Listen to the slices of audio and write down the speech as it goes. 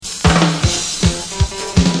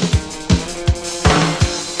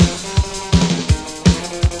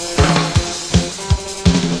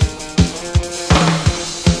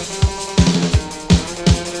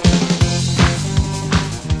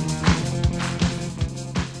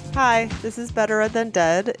Hi, this is Better Read Than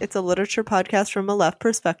Dead. It's a literature podcast from a left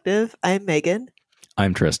perspective. I'm Megan.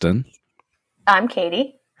 I'm Tristan. I'm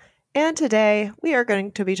Katie. And today we are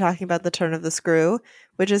going to be talking about The Turn of the Screw,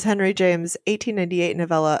 which is Henry James' 1898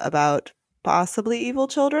 novella about possibly evil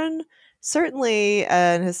children, certainly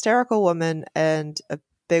an hysterical woman, and a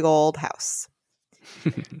big old house.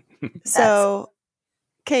 So,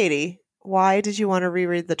 Katie, why did you want to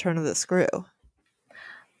reread The Turn of the Screw?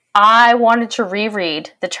 I wanted to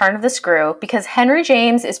reread The Turn of the Screw because Henry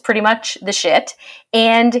James is pretty much the shit,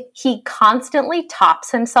 and he constantly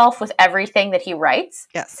tops himself with everything that he writes.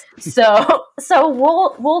 Yes. So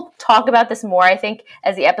we'll talk about this more, I think,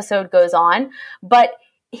 as the episode goes on. But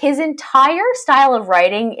his entire style of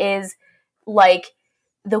writing is like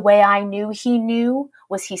the way I knew he knew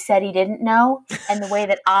was he said he didn't know, and the way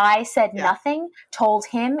that I said nothing told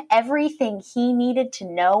him everything he needed to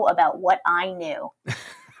know about what I knew.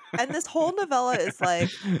 And this whole novella is like,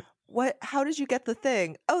 what? How did you get the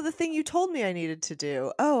thing? Oh, the thing you told me I needed to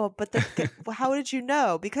do. Oh, but how did you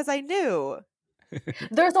know? Because I knew.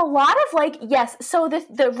 There's a lot of like, yes. So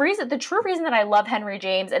the true reason that I love Henry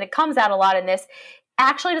James, and it comes out a lot in this,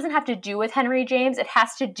 actually doesn't have to do with Henry James. It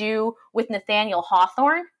has to do with Nathaniel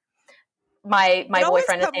Hawthorne. My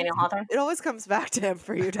boyfriend, Nathaniel Hawthorne. It always comes back to him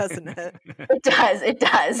for you, doesn't it? It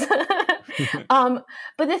does.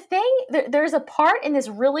 But the thing, there's a part in this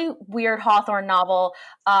really weird Hawthorne novel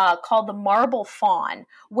called The Marble Faun,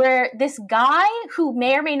 where this guy, who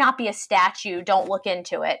may or may not be a statue, don't look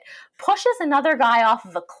into it, pushes another guy off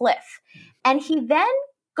of a cliff. And he then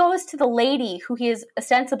goes to the lady who he has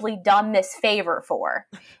ostensibly done this favor for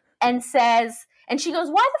and says, and she goes,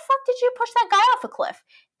 "Why the fuck did you push that guy off a cliff?"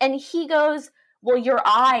 And he goes, "Well, your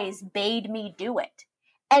eyes bade me do it."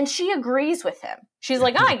 And she agrees with him. She's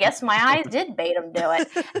like, "Oh, I guess my eyes did bade him do it."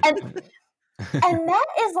 And that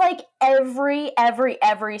is like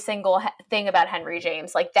every single thing about Henry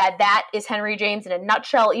James. Like that is Henry James in a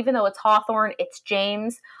nutshell. Even though it's Hawthorne, it's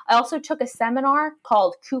James. I also took a seminar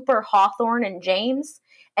called Cooper, Hawthorne, and James.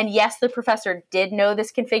 And yes, the professor did know this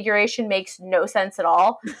configuration makes no sense at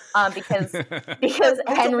all because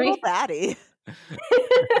Henry batty. Well,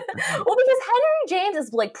 because Henry James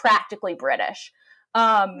is like practically British.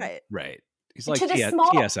 Right. He's like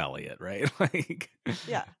T.S. Eliot, right? Like,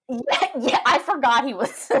 yeah, I forgot he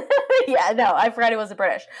was. I forgot he was a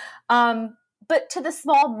British. But to the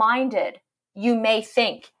small-minded, you may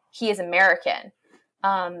think he is American.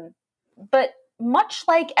 But much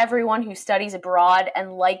like everyone who studies abroad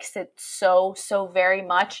and likes it so very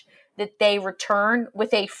much that they return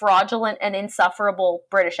with a fraudulent and insufferable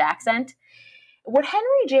British accent, what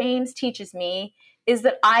Henry James teaches me is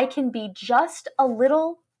that I can be just a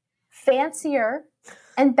little fancier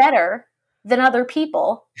and better than other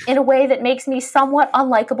people in a way that makes me somewhat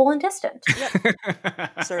unlikable and distant.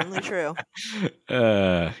 Yep. Certainly true.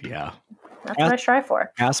 Yeah. That's what I strive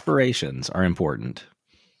for. Aspirations are important.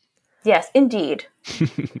 Yes, indeed.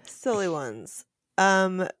 Silly ones.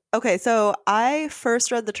 Okay, so I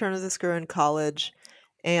first read The Turn of the Screw in college,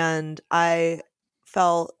 and I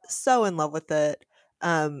fell so in love with it.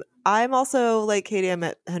 I'm also, like Katie, I'm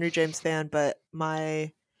a Henry James fan, but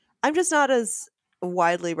I'm just not as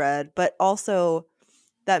widely read, but also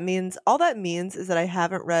all that means is that I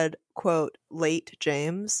haven't read, quote, late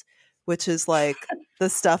James, which is like the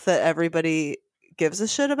stuff that everybody gives a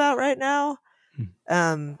shit about right now.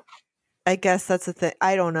 I guess that's the thing.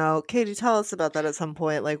 I don't know. Katie, tell us about that at some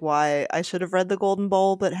point, like why I should have read The Golden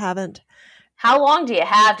Bowl but haven't. How long do you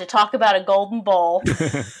have to talk about a golden bowl?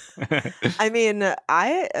 I mean,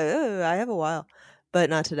 I have a while,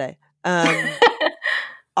 but not today.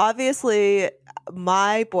 Obviously,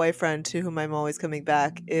 my boyfriend, to whom I'm always coming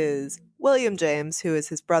back, is William James, who is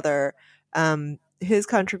his brother. His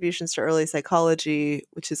contributions to early psychology,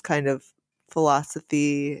 which is kind of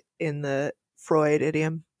philosophy in the Freud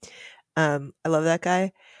idiom. I love that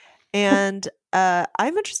guy. And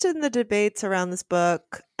I'm interested in the debates around this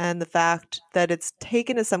book and the fact that it's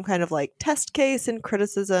taken as some kind of like test case in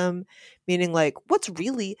criticism, meaning like what's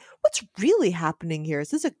really happening here?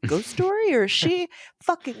 Is this a ghost story or is she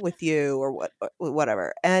fucking with you or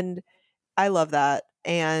whatever? And I love that.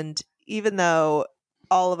 And even though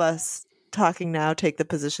all of us talking now take the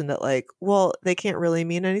position that like, well, they can't really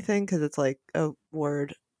mean anything because it's like a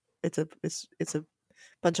word, it's a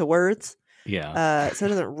bunch of words. Yeah. So it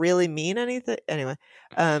doesn't really mean anything. Anyway,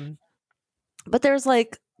 but there's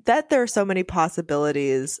like that there are so many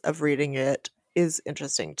possibilities of reading it is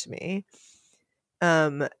interesting to me.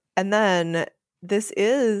 And then this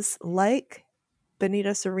is like Benito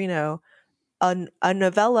Cereno, a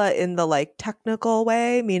novella in the like technical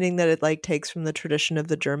way, meaning that it like takes from the tradition of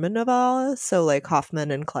the German novella, so like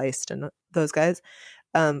Hoffmann and Kleist and those guys,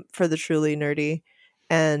 for the truly nerdy.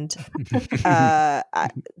 And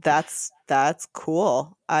that's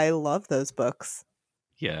cool. I love those books.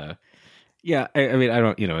 Yeah. I mean, I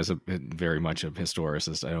don't, as a very much a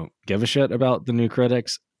historicist, I don't give a shit about the new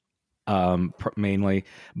critics, mainly,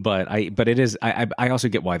 but it is, I also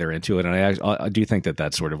get why they're into it. And I do think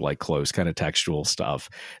that sort of like close kind of textual stuff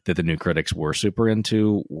that the new critics were super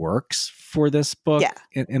into works for this book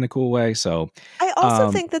in a cool way. So I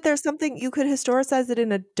also think that there's something you could historicize it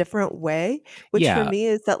in a different way, which for me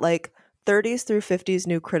is that like 30s through 50s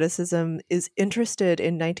new criticism is interested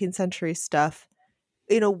in 19th century stuff,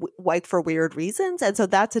 like for weird reasons. And so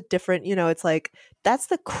that's a different, it's like, that's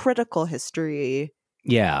the critical history,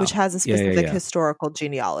 which has a specific historical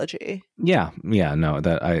genealogy. No,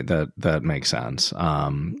 that makes sense.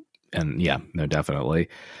 And no, definitely.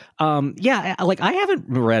 Like I haven't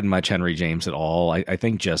read much Henry James at all. I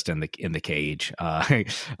think just in the Cage. And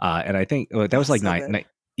I think that was like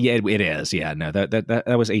it is. Yeah, no, that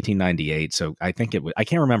was 1898. So I think I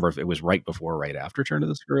can't remember if it was right before or right after Turn of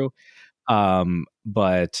the Screw.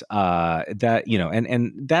 But that,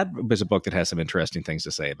 and that was a book that has some interesting ththings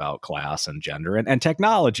to say about class and gender and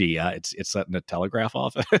technology. It's set in a telegraph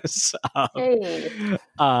office. And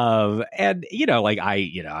like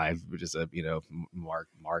I'm just a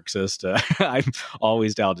Marxist. I'm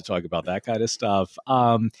always down to talk about that kind of stuff.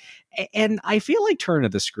 And I feel like Turn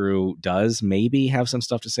of the Screw does maybe have some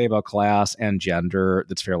stuff to say about class and gender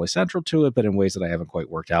that's fairly central to it, but in ways that I haven't quite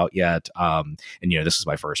worked out yet. And this is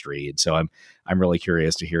my first read, so I'm really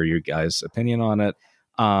curious to hear your guys' opinion on it.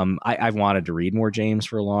 I've wanted to read more James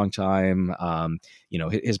for a long time.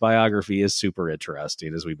 His biography is super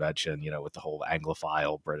interesting, as we mentioned, with the whole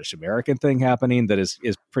Anglophile British American thing happening that is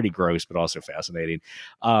pretty gross, but also fascinating.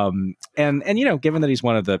 And given that he's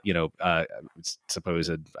one of the,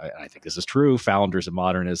 supposed, I think this is true, founders of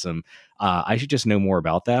modernism, I should just know more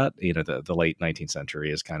about that. The late 19th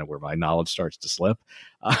century is kind of where my knowledge starts to slip.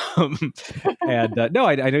 No,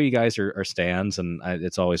 I know you guys are stans, and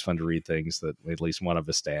it's always fun to read things that at least one of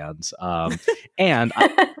us stands. And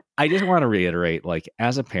I just want to reiterate, like,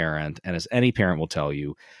 as a parent, and as any parent will tell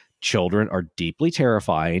you, children are deeply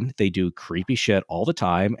terrifying. They do creepy shit all the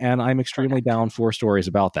time, and I'm extremely down for stories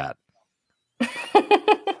about that.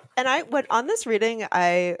 And on this reading,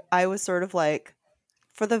 I was sort of like,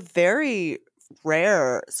 for the very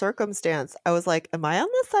rare circumstance, I was like, am I on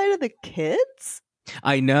the side of the kids?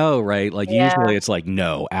 I know, right? Like usually it's like,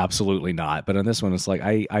 no, absolutely not. But on this one, it's like,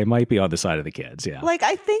 I might be on the side of the kids. Yeah. Like,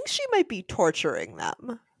 I think she might be torturing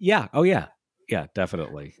them. Yeah. Oh yeah. Yeah,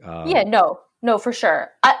 definitely. No, for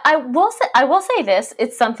sure. I will say this.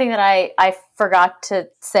 It's something that I forgot to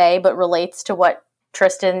say, but relates to what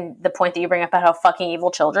Tristan, the point that you bring up about how fucking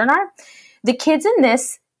evil children are. The kids in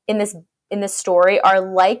this story are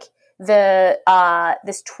like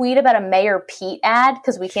this tweet about a Mayor Pete ad,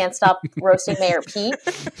 because we can't stop roasting Mayor Pete.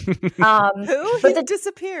 He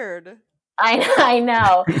disappeared. I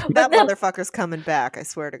know. That motherfucker's coming back, I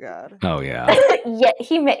swear to God. Oh yeah. Yeah,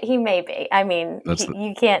 he may be. I mean,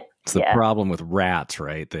 you can't. It's the problem with rats,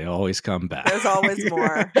 right? They always come back. There's always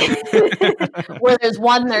more. Where there's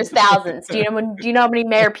one, there's thousands. Do you know how many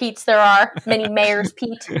Mayor Petes there are? Many Mayors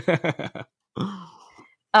Pete.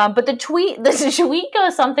 But the tweet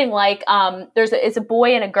goes something like, it's a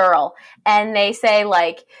boy and a girl, and they say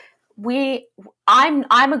like, I'm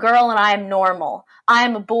a girl and I am normal. I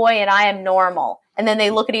am a boy and I am normal. And then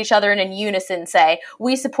they look at each other and in unison say,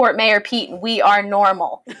 we support Mayor Pete and we are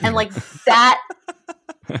normal. And like that,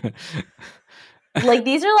 like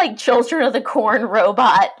these are like Children of the Corn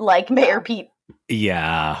robot, like Mayor Pete.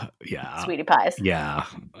 Yeah. Sweetie pies. Yeah.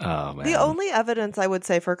 Oh, man. The only evidence I would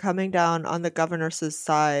say for coming down on the governess's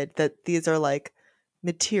side that these are like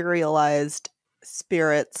materialized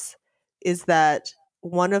spirits is that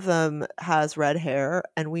one of them has red hair,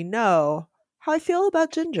 and we know how I feel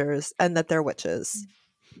about gingers and that they're witches.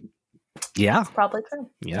 Yeah. That's probably true.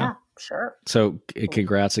 Yeah, sure. So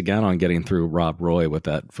congrats again on getting through Rob Roy with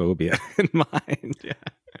that phobia in mind. Yeah.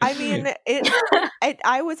 I mean,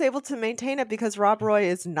 I was able to maintain it because Rob Roy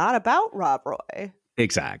is not about Rob Roy.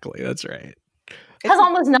 Exactly. That's right. It has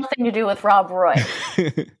almost nothing to do with Rob Roy.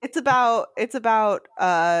 It's about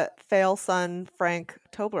Fail son Frank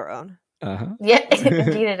Toblerone. Uh-huh. Yeah,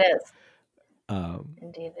 indeed it is.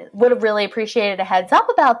 Indeed it is. Would have really appreciated a heads up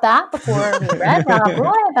about that before we read Rob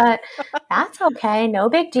Roy, but that's okay. No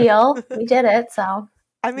big deal. We did it, so.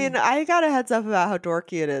 I mean, I got a heads up about how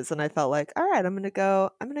dorky it is, and I felt like, all right, I'm gonna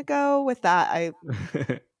go with that.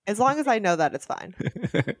 As long as I know that, it's fine.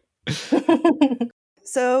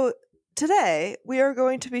 So today we are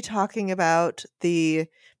going to be talking about the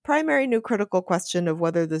primary new critical question of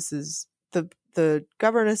whether this is the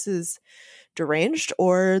governess is deranged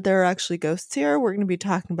or there are actually ghosts here. We're going to be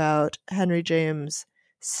talking about Henry James'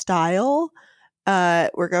 style.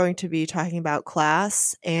 We're going to be talking about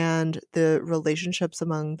class and the relationships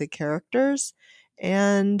among the characters,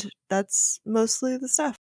 and that's mostly the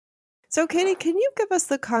stuff. So, Katie, can you give us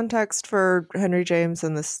the context for Henry James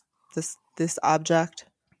and this object?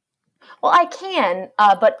 Well, I can,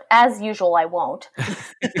 but as usual, I won't.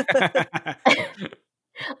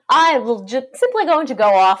 I will just simply going to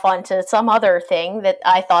go off onto some other thing that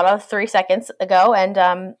I thought of 3 seconds ago,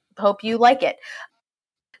 and hope you like it.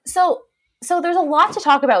 So there's a lot to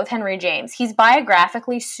talk about with Henry James. He's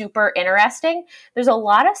biographically super interesting. There's a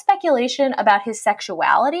lot of speculation about his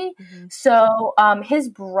sexuality. Mm-hmm. So his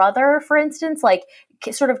brother, for instance, like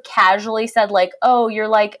sort of casually said, like, "Oh, you're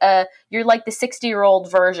like the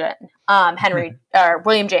 60-year-old version." Henry or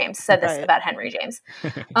William James said this about Henry James.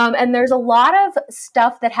 And there's a lot of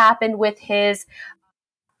stuff that happened with his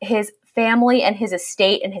family and his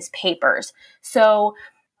estate and his papers. So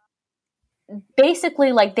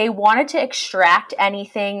basically, like, they wanted to extract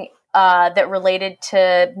anything that related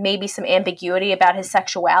to maybe some ambiguity about his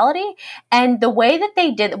sexuality. And the way that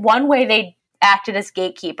they did, one way they acted as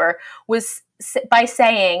gatekeeper was by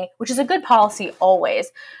saying, which is a good policy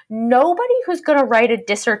always, nobody who's going to write a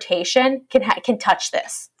dissertation can touch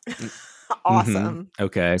this. Awesome. Mm-hmm.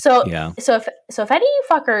 Okay. So yeah. So if any of you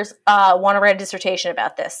fuckers want to write a dissertation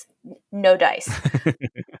about this, no dice.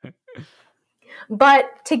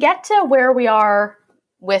 But to get to where we are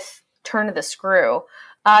with Turn of the Screw,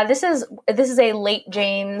 this is a late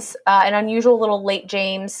James, an unusual little late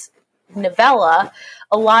James novella.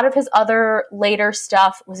 A lot of his other later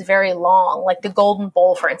stuff was very long, like The Golden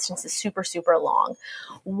Bowl, for instance, is super, super long.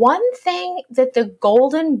 One thing that The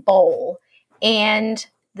Golden Bowl and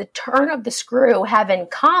the Turn of the Screw have in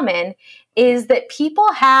common is that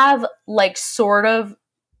people have like sort of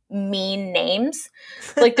mean names.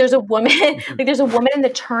 Like there's a woman in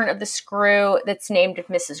the Turn of the Screw that's named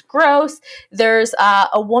Mrs. Gross. There's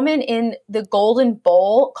a woman in The Golden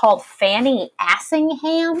Bowl called Fanny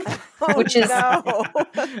Assingham, which is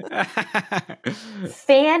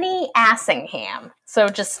Fanny Assingham. So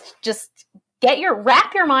just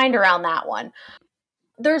wrap your mind around that one.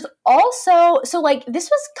 There's also, so like this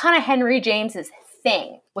was kind of Henry James's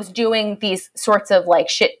thing, was doing these sorts of like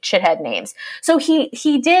shithead names. So he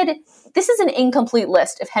did, this is an incomplete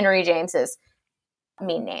list of Henry James's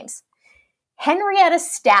mean names. Henrietta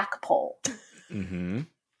Stackpole. Mm-hmm.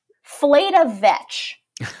 Fleda Vetch.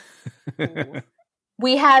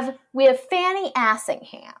 we have Fanny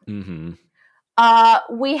Assingham. Mm-hmm.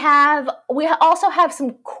 We also have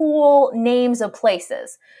some cool names of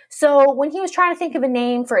places. So when he was trying to think of a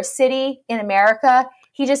name for a city in America,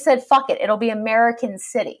 he just said, "Fuck it, it'll be American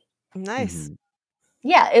City." Nice. Mm-hmm.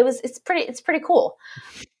 Yeah, it's pretty cool.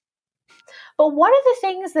 But one of the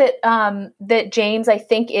things that that James, I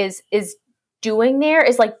think, is doing there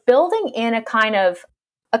is like building in a kind of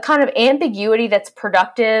ambiguity that's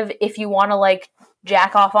productive if you want to like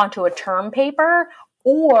jack off onto a term paper,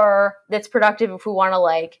 or that's productive if we want to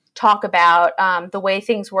like talk about the way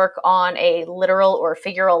things work on a literal or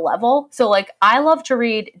figural level. So like I love to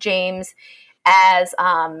read James as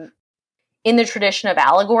in the tradition of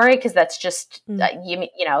allegory, because that's just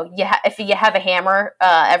if you have a hammer,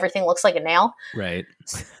 everything looks like a nail, right?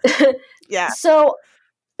 Yeah. So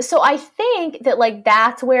I think that like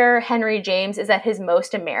that's where Henry James is at his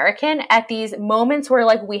most American, at these moments where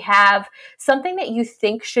like we have something that you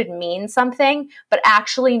think should mean something, but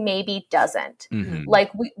actually maybe doesn't. Mm-hmm.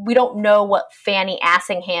 Like we don't know what Fanny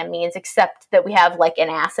Assingham means, except that we have like an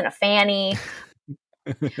ass and a fanny.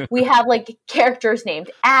 We have like characters named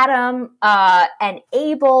Adam and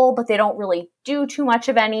Abel, but they don't really do too much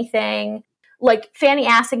of anything. Like Fanny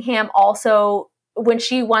Assingham also, when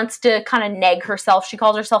she wants to kind of neg herself, she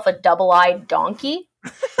calls herself a double-eyed donkey.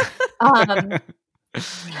 One of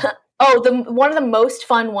the most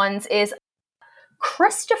fun ones is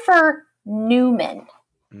Christopher Newman.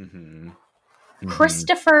 Mm-hmm. Mm-hmm.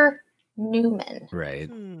 Christopher Newman. Right.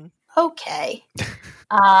 Okay.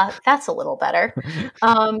 That's a little better.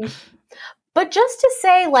 But just to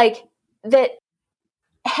say, like, that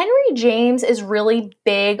Henry James is really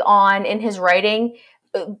big on, in his writing,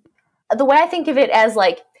 the way I think of it as,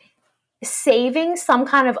 like, saving some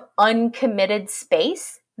kind of uncommitted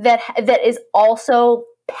space that is also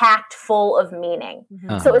packed full of meaning.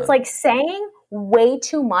 Uh-huh. So it's like saying way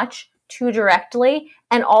too much too directly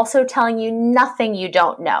and also telling you nothing you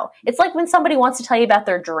don't know. It's like when somebody wants to tell you about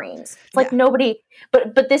their dreams. It's like nobody,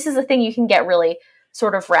 but this is a thing you can get really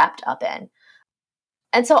sort of wrapped up in.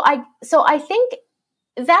 And so I think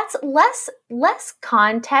that's less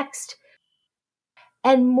context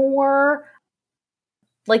and more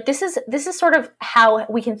like this is sort of how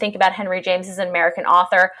we can think about Henry James as an American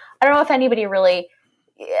author. I don't know if anybody really,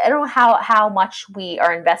 I don't know how much we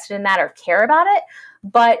are invested in that or care about it,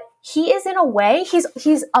 but he is, in a way,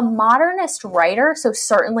 he's a modernist writer. So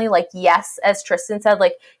certainly, like, yes, as Tristan said,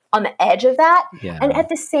 like on the edge of that. Yeah. And at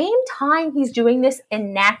the same time, he's doing this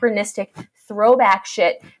anachronistic throwback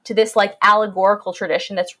shit to this like allegorical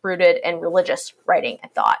tradition that's rooted in religious writing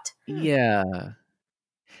and thought. Yeah.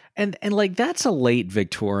 And like that's a late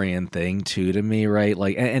Victorian thing too to me, right?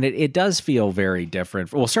 Like, and it does feel very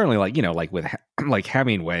different. Well, certainly, like, you know, like with like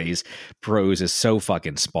Hemingway's prose is so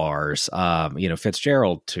fucking sparse. You know,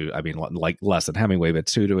 Fitzgerald too. I mean, like less than Hemingway, but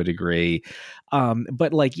to a degree.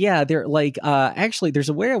 But like, yeah, they're like actually, there's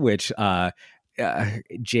a way in which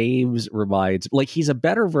James reminds, like, he's a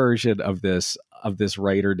better version of this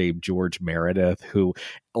writer named George Meredith, who,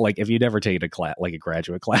 like, if you'd never taken a class, like a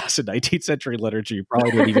graduate class in 19th century literature, you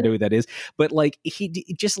probably don't even know who that is. But like, he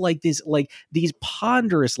just like this, like these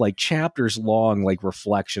ponderous, like chapters long, like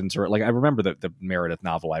reflections, or like, I remember the Meredith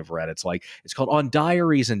novel I've read. It's called On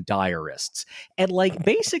Diaries and Diarists. And like,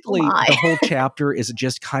 basically the whole chapter is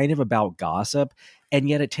just kind of about gossip. And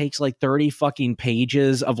yet it takes like 30 fucking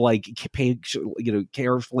pages of like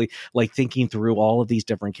carefully like thinking through all of these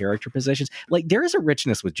different character positions. Like there is a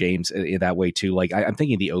richness with James in that way too. Like I'm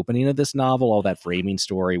thinking the opening of this novel, all that framing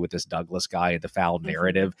story with this Douglas guy and the foul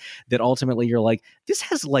narrative, that ultimately you're like, this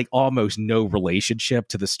has like almost no relationship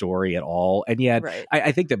to the story at all. And yet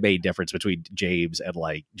I think the main difference between James and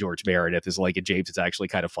like George Meredith is like in James, it's actually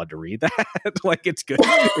kind of fun to read that. Like it's good.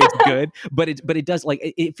 It's good. But it does like,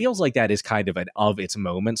 it feels like that is kind of an of its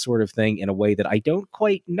moment sort of thing in a way that I don't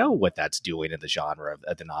quite know what that's doing in the genre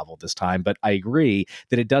of the novel this time. But I agree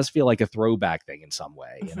that it does feel like a throwback thing in some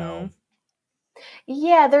way, you know?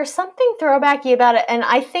 Yeah, there's something throwbacky about it. And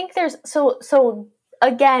I think there's, so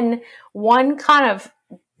again, one kind of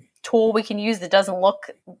tool we can use that doesn't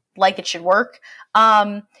look like it should work,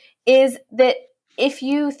 is that if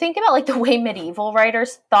you think about like the way medieval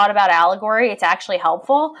writers thought about allegory, it's actually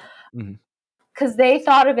helpful because they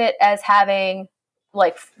thought of it as having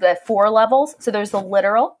like the 4 levels. So there's the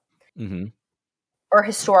literal or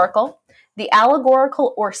historical, the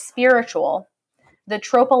allegorical or spiritual, the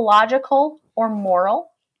tropological or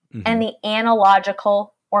moral, and the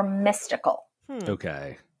analogical or mystical.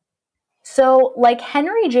 Okay. So like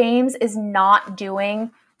Henry James is not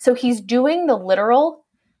doing, so he's doing the literal.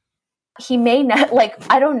 He may not, like,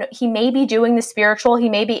 I don't know, he may be doing the spiritual. He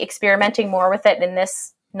may be experimenting more with it in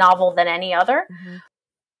this novel than any other.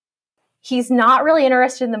 He's not really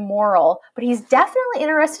interested in the moral, but he's definitely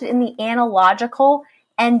interested in the analogical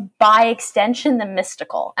and by extension, the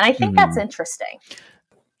mystical. And I think that's interesting.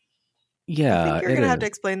 Yeah. I think you're going to have to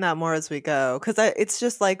explain that more as we go. Because it's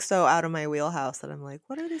just like so out of my wheelhouse that I'm like,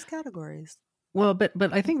 what are these categories? Well, but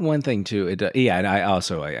I think one thing too, and I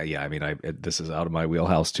also, I mean, this is out of my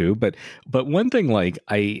wheelhouse too, but one thing like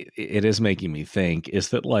it is making me think is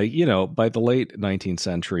that, like, you know, by the late 19th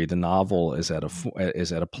century, the novel is at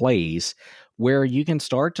a place where you can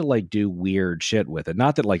start to like do weird shit with it.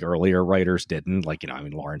 Not that like earlier writers didn't, like, you know, I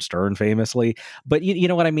mean, Lawrence Stern famously, but you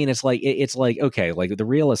know what I mean? It's like, okay, like the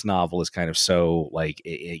realist novel is kind of so like,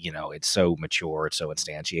 you know, it's so mature, it's so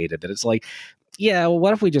instantiated that it's like, yeah, well,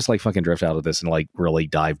 what if we just like fucking drift out of this and like really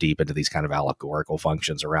dive deep into these kind of allegorical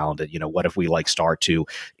functions around it? You know, what if we like start to,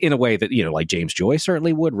 in a way that, you know, like James Joyce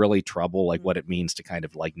certainly would, really trouble like what it means to kind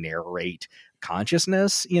of like narrate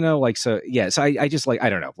consciousness, you know, like, so yeah, so I just like, I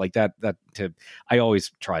don't know, like I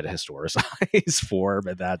always try to historicize form,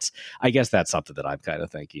 and I guess that's something that I'm kind of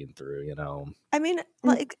thinking through, you know. I mean,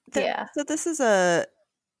 like, so this is I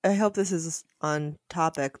hope this is on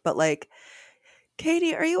topic, but like,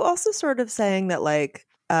 Katie, are you also sort of saying that like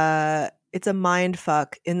it's a mind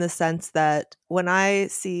fuck in the sense that when I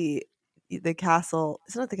see the castle,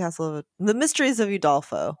 it's not the castle of the Mysteries of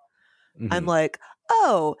Udolpho, I'm like,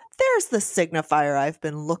 oh, there's the signifier I've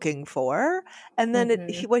been looking for, and then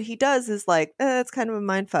what he does is like, it's kind of a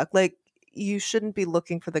mind fuck. Like, you shouldn't be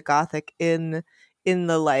looking for the Gothic in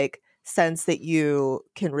the like sense that you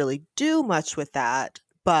can really do much with that,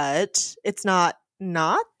 but it's not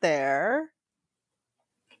there.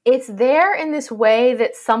 It's there in this way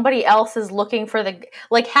that somebody else is looking for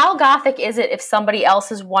like, how Gothic is it if somebody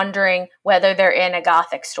else is wondering whether they're in a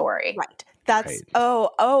Gothic story? Right. That's,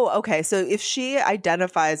 okay. So if she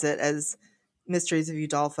identifies it as Mysteries of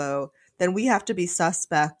Udolpho, then we have to be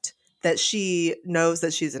suspect that she knows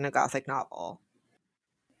that she's in a Gothic novel.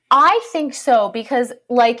 I think so, because,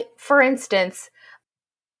 like, for instance,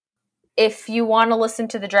 if you want to listen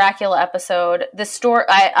to the Dracula episode, the story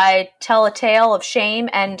I tell a tale of shame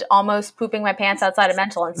and almost pooping my pants outside a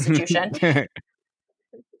mental institution.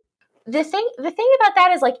 The thing about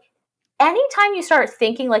that is, like, anytime you start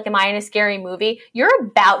thinking, like, am I in a scary movie, you're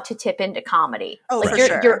about to tip into comedy. Oh, like,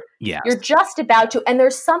 for sure. You're just about to. And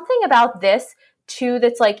there's something about this too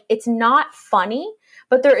that's like, it's not funny,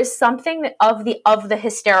 but there is something of the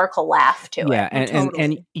hysterical laugh to it. Yeah,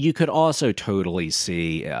 and you could also totally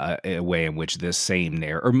see a way in which this same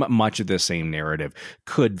much of this same narrative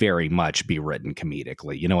could very much be written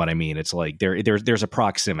comedically. You know what I mean? It's like there's a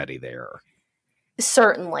proximity there.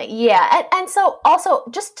 Certainly, yeah. And so also,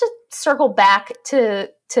 just to circle back to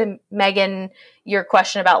Megan, your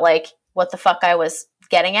question about, like, what the fuck I was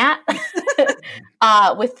getting at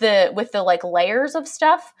with the like layers of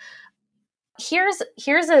stuff. Here's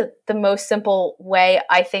the most simple way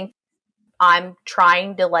I think I'm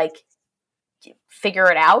trying to, like,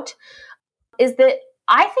 figure it out, is that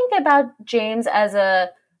I think about James as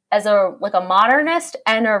a like a modernist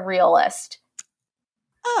and a realist.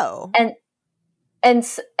 Oh. And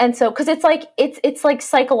so, because it's like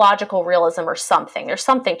psychological realism or something. There's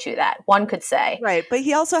something to that, one could say. Right, but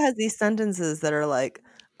he also has these sentences that are like,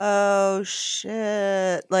 oh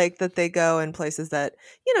shit, like that they go in places that,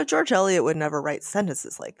 George Eliot would never write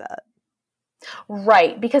sentences like that.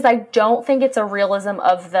 Right, because I don't think it's a realism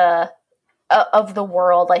of the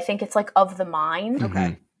world. I think it's like of the mind.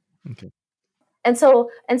 Okay. Okay. And so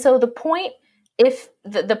the point, if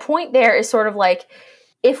the point there is sort of like,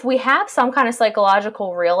 if we have some kind of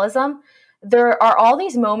psychological realism, there are all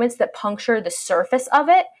these moments that puncture the surface of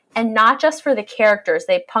it, and not just for the characters.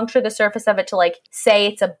 They puncture the surface of it to, like, say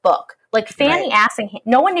it's a book. Like Fanny Assingham.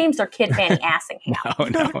 No one names their kid Fanny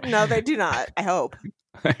Assingham. No, they do not. I hope.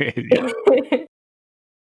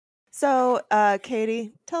 So,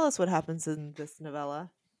 Katie, tell us what happens in this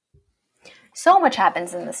novella. So much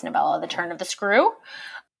happens in this novella, The Turn of the Screw.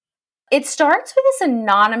 It starts with this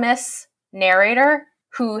anonymous narrator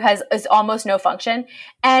who is almost no function,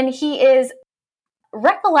 and he is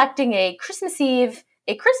recollecting a Christmas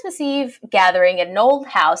Eve gathering at an old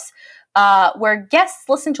house where guests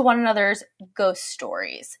listen to one another's ghost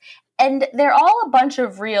stories. And they're all a bunch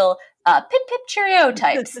of real pip cheerio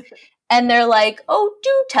types. And they're like, oh,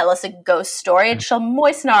 do tell us a ghost story. It shall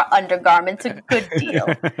moisten our undergarments a good deal.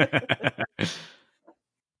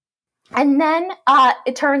 And then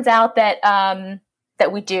it turns out that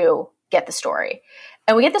that we do get the story.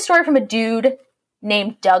 And we get the story from a dude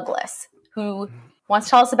named Douglas, who wants to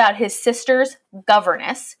tell us about his sister's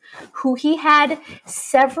governess, who he had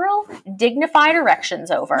several dignified erections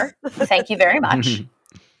over. Thank you very much.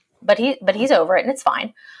 But he's over it, and it's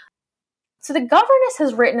fine. So the governess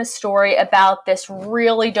has written a story about this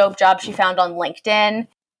really dope job she found on LinkedIn.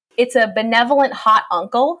 It's a benevolent hot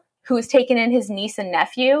uncle who has taken in his niece and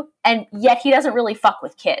nephew, and yet he doesn't really fuck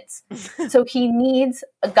with kids. So he needs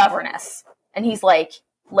a governess. And he's like,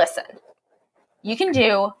 listen, you can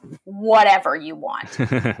do whatever you want.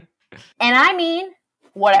 And I mean,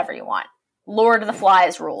 whatever you want. Lord of the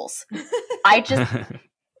Flies rules.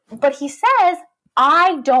 But he says,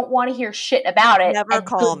 I don't want to hear shit about it. Never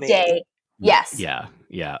call me. Day. Yes.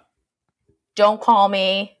 Yeah. Don't call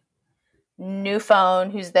me. New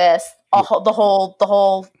phone. Who's this? The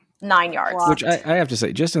whole 9 yards. Which I have to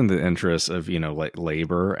say, just in the interest of like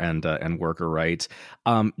labor and worker rights,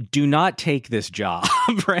 do not take this job,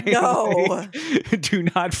 right? No, like, do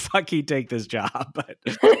not fucking take this job. But,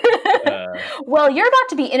 well, you're about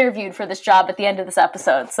to be interviewed for this job at the end of this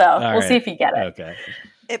episode, so we'll see if you get it. Okay,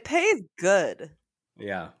 it pays good.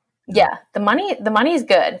 Yeah. The money is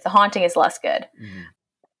good. The haunting is less good. Mm-hmm.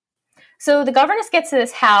 So the governess gets to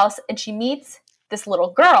this house and she meets this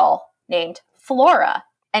little girl named Flora.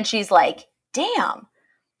 And she's like, damn,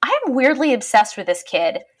 I am weirdly obsessed with this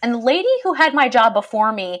kid. And the lady who had my job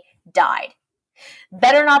before me died.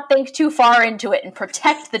 Better not think too far into it and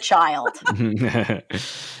protect the child.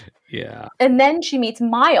 Yeah. And then she meets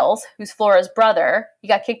Miles, who's Flora's brother. He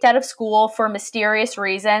got kicked out of school for mysterious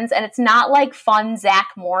reasons. And it's not like fun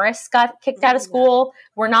Zach Morris got kicked out of school.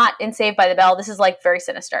 We're not in Saved by the Bell. This is like very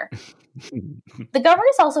sinister. The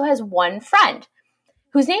governess also has one friend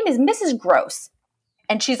whose name is Mrs. Gross.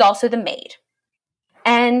 And she's also the maid.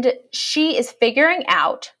 And she is figuring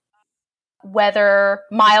out whether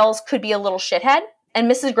Miles could be a little shithead. And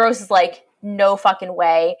Mrs. Gross is like, no fucking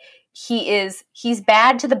way. He's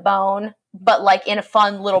bad to the bone, but like in a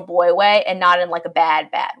fun little boy way and not in like a bad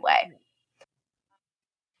way.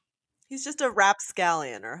 He's just a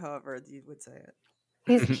rapscallion, or however you would say it.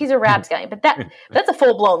 He's a rapscallion, but that's a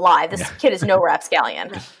full blown lie. This kid is no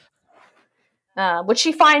rapscallion. Which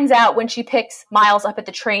she finds out when she picks Miles up at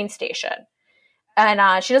the train station.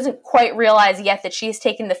 And she doesn't quite realize yet that she's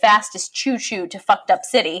taken the fastest choo-choo to fucked up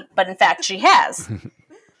city, but in fact she has.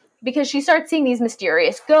 Because she starts seeing these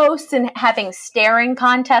mysterious ghosts and having staring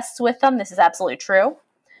contests with them. This is absolutely true.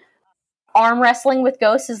 Arm wrestling with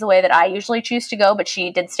ghosts is the way that I usually choose to go, but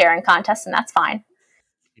she did staring contests, and that's fine.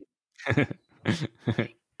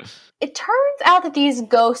 It turns out that these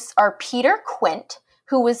ghosts are Peter Quint,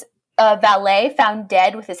 who was a valet found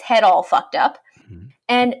dead with his head all fucked up,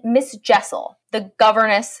 and Miss Jessel, the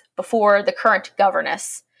governess before the current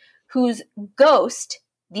governess, whose ghost,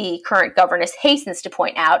 the current governess hastens to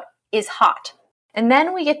point out, is hot. And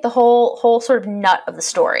then we get the whole sort of nut of the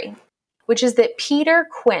story, which is that Peter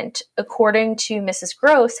Quint, according to Mrs.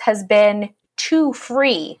 Gross, has been too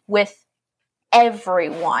free with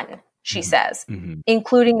everyone, she says,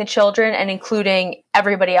 including the children and including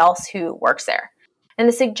everybody else who works there. And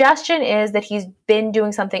the suggestion is that he's been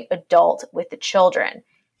doing something adult with the children.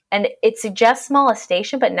 And it suggests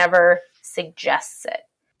molestation, but never suggests it.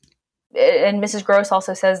 And Mrs. Gross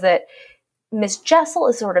also says that Miss Jessel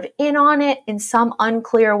is sort of in on it in some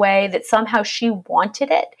unclear way, that somehow she wanted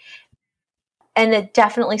it. And that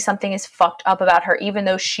definitely something is fucked up about her, even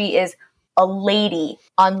though she is a lady,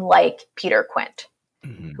 unlike Peter Quint,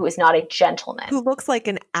 who is not a gentleman. Who looks like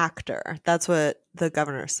an actor. That's what the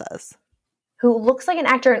governor says. Who looks like an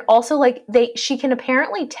actor, and also like she can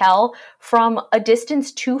apparently tell from a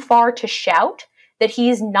distance too far to shout that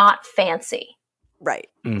he's not fancy. Right.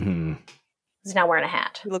 He's not wearing a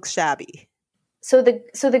hat. He looks shabby. So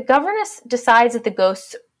the governess decides that the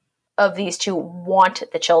ghosts of these two want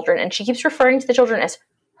the children, and she keeps referring to the children as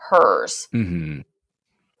hers. And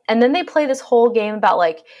then they play this whole game about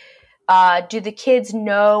like, do the kids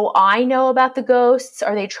know I know about the ghosts?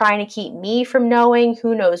 Are they trying to keep me from knowing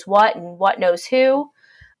who knows what and what knows who?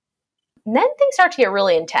 And then things start to get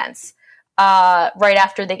really intense right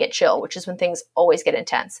after they get chill, which is when things always get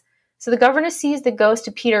intense. So the governess sees the ghost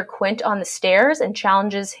of Peter Quint on the stairs and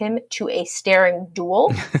challenges him to a staring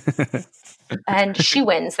duel. And she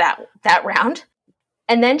wins that round.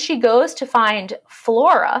 And then she goes to find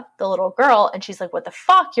Flora, the little girl, and she's like, what the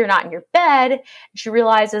fuck? You're not in your bed. And she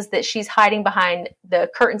realizes that she's hiding behind the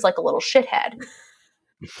curtains like a little shithead.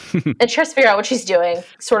 And tries to figure out what she's doing,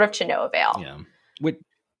 sort of to no avail. Yeah.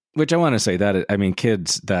 Which I want to say that, I mean,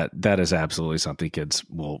 kids, that is absolutely something kids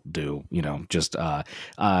will do, you know, just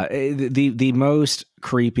the most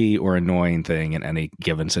creepy or annoying thing in any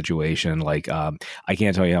given situation. Like, I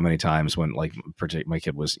can't tell you how many times when like my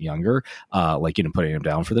kid was younger, like, you know, putting him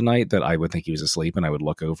down for the night, that I would think he was asleep and I would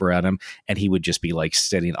look over at him and he would just be like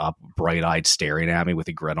sitting up bright eyed staring at me with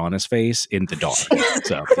a grin on his face in the dark.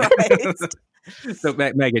 So, so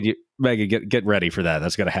Megan, get ready for that.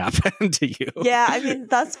 That's going to happen to you. Yeah, I mean,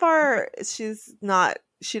 thus far,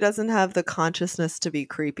 she doesn't have the consciousness to be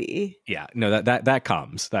creepy. Yeah, no, that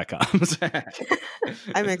comes.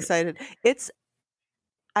 I'm excited.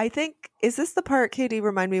 I think, is this the part, Katie,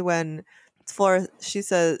 remind me, when Flora, she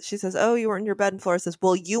says, oh, you weren't in your bed, and Flora says,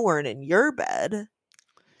 well, you weren't in your bed.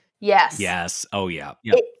 Yes. Oh, yeah.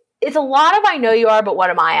 Yep. It's a lot of I know you are, but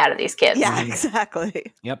what am I out of these kids? Yeah,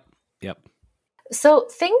 exactly. Yep. So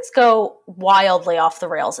things go wildly off the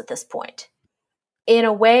rails at this point in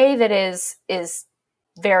a way that is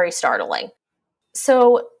very startling.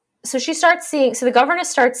 So the governess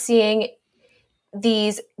starts seeing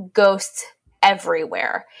these ghosts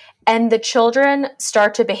everywhere, and the children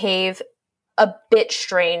start to behave a bit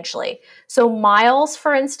strangely. So Miles,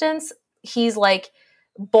 for instance, he's like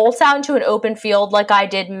bolts out into an open field like I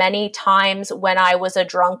did many times when I was a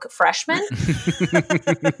drunk freshman.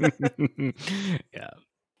 Yeah.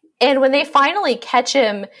 And when they finally catch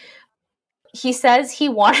him, he says he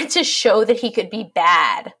wanted to show that he could be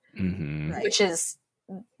bad, Right. which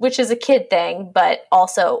is a kid thing, but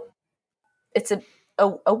also it's a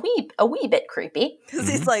wee bit creepy. Because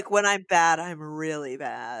he's like, when I'm bad, I'm really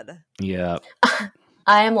bad. Yeah.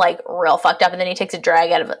 I am like real fucked up, and then he takes a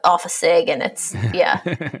drag off a cig, and it's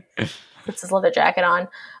puts his leather jacket on.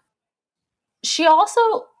 She also,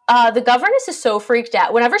 the governess is so freaked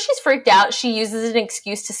out. Whenever she's freaked out, she uses an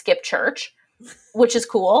excuse to skip church, which is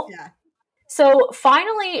cool. Yeah. So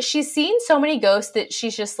finally, she's seen so many ghosts that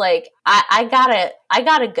she's just like, I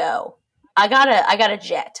gotta go. I gotta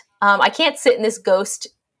jet. I can't sit in this ghost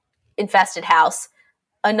infested house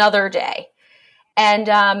another day.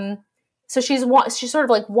 And so she's sort of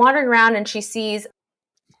like wandering around, and she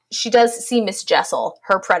does see Miss Jessel,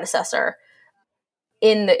 her predecessor,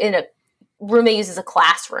 in a room they use as a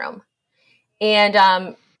classroom.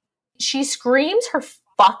 And she screams her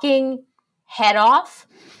fucking head off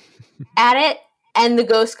at it, and the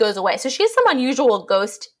ghost goes away. So she has some unusual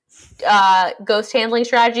ghost handling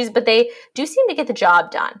strategies, but they do seem to get the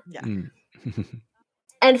job done. Yeah.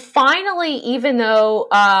 And finally, even though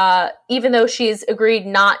she's agreed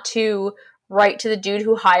not to write to the dude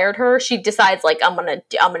who hired her, she decides, like, I'm gonna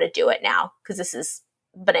do it now because this is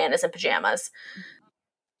bananas and pajamas.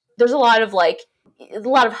 There's a lot of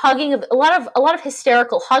hugging of a lot of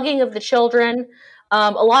hysterical hugging of the children,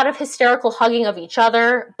 a lot of hysterical hugging of each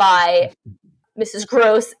other by Mrs.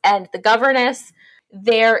 Gross and the governess.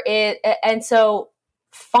 And so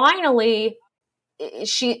finally,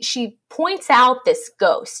 she points out this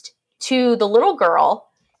ghost to the little girl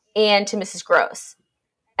and to Mrs. Gross,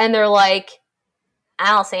 and they're like,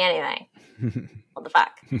 I don't see anything. What the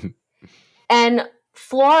fuck? And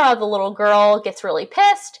Flora, the little girl, gets really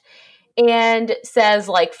pissed and says,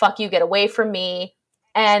 like, fuck you, get away from me.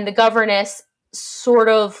 And the governess sort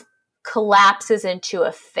of collapses into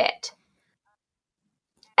a fit.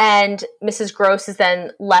 And Mrs. Gross is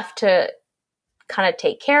then left to kind of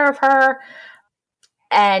take care of her.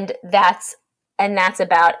 And that's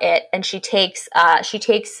about it. And she takes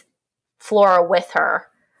Flora with her.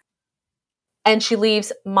 And she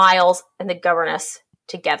leaves Miles and the governess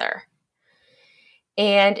together.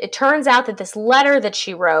 And it turns out that this letter that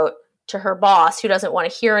she wrote to her boss, who doesn't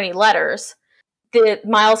want to hear any letters, that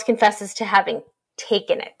Miles confesses to having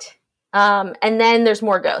taken it. And then there's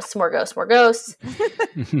more ghosts.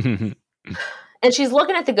 And she's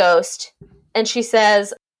looking at the ghost, and she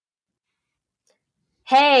says,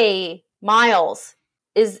 hey, Miles,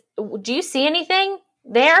 do you see anything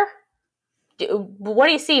there? What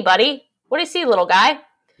do you see, buddy? What do you see, little guy?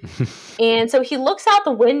 And so he looks out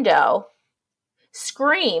the window,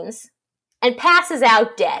 screams, and passes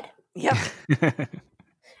out dead. Yep.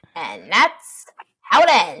 And that's how it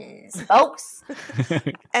ends, folks.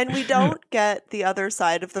 And we don't get the other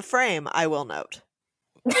side of the frame, I will note.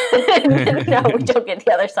 No, we don't get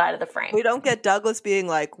the other side of the frame. We don't get Douglas being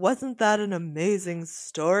like, wasn't that an amazing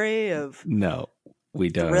story of No, we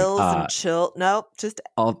don't. thrills and chill? Nope, just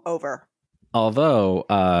over.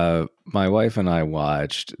 Although my wife and I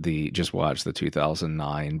watched the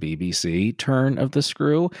 2009 BBC turn of The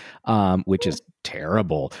Screw, which is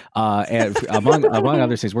terrible. And among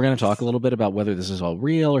other things, we're going to talk a little bit about whether this is all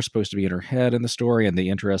real or supposed to be in her head in the story, and the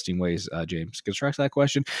interesting ways James constructs that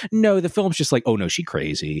question. No, the film's just like, oh no, she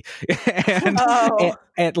crazy,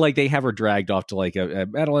 and like they have her dragged off to like a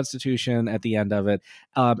mental institution at the end of it.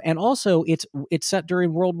 And also it's set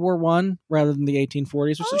during World War I rather than the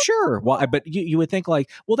 1840s. So sure, well, but you would think like,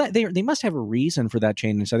 well, that they must have a reason for that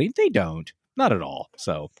change in setting. They don't, not at all.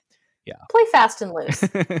 So. Yeah. Play fast and loose.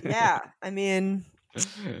 Yeah. I mean,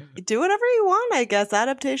 do whatever you want, I guess.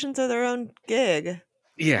 Adaptations are their own gig.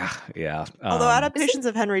 Yeah. Although adaptations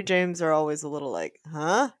of Henry James are always a little like,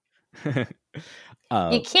 huh?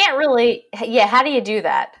 You can't really... Yeah, how do you do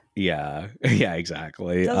that? Yeah,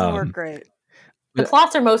 exactly. It doesn't work great. The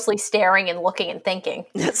plots are mostly staring and looking and thinking.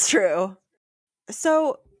 That's true.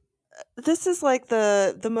 So this is like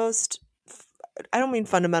the most... I don't mean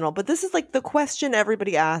fundamental, but this is like the question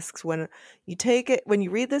everybody asks when you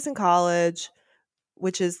read this in college,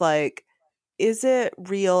 which is like, is it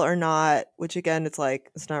real or not? Which again, it's like,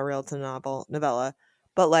 it's not real, it's a novella.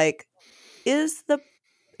 But like, is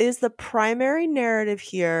the primary narrative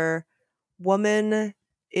here woman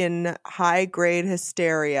in high grade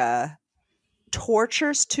hysteria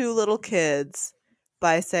tortures two little kids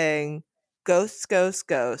by saying ghosts, ghosts,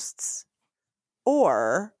 ghosts,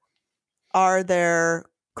 or are there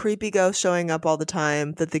creepy ghosts showing up all the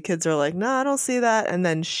time that the kids are like, no, I don't see that. And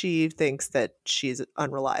then she thinks that she's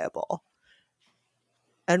unreliable.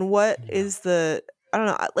 And what is I don't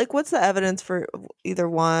know, like, what's the evidence for either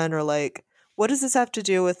one? Or like, what does this have to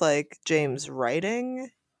do with like James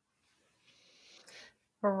writing?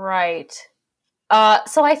 Right.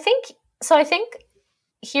 So I think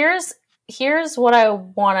here's what I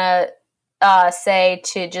want to say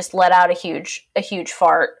to just let out a huge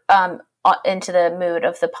fart into the mood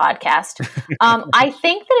of the podcast. I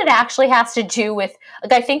think that it actually has to do with,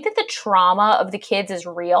 like, I think that the trauma of the kids is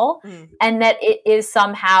real and that it is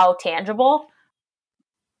somehow tangible.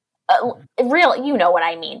 Real, you know what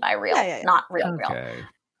I mean by real, not real, okay. real.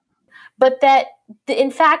 But that,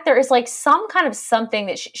 in fact, there is like some kind of something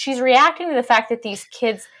that she's reacting to the fact that these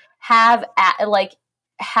kids have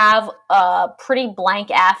a pretty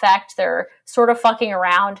blank affect. They're sort of fucking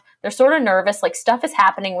around. They're sort of nervous. Like, stuff is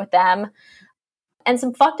happening with them. And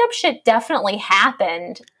some fucked up shit definitely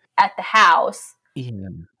happened at the house. Yeah.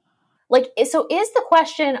 Like, so is the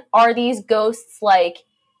question, are these ghosts like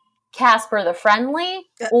Casper the Friendly,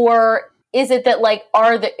 or is it that like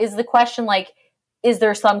is the question like, is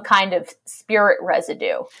there some kind of spirit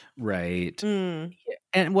residue? Right. Mm.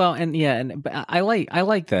 But I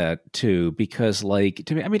like that too, because like,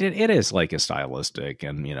 to me, I mean, it is like a stylistic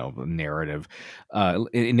and,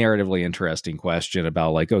 narratively interesting question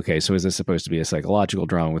about like, okay, so is this supposed to be a psychological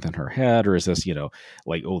drama within her head, or is this,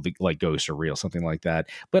 like, oh, the ghosts are real, something like that?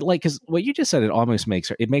 But like, because what you just said, it almost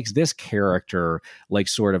makes this character like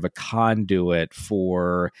sort of a conduit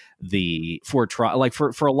for for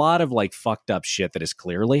a lot of like fucked up shit that is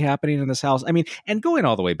clearly happening in this house. I mean, and going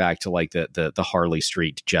all the way back to like the Harley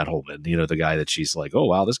Street gentleman, the guy that she's like, oh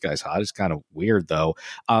wow, this guy's hot. It's kind of weird though.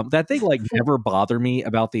 That thing like never bother me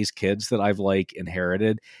about these kids that I've like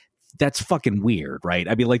inherited. That's fucking weird, right?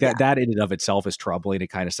 I mean, like that in and of itself is troubling.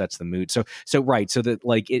 It kind of sets the mood. So right. So that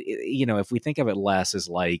like if we think of it less as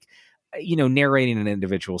like, narrating an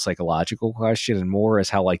individual psychological question and more as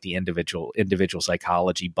how like the individual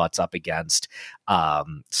psychology butts up against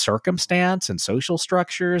circumstance and social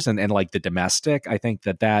structures and like the domestic. I think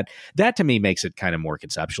that to me makes it kind of more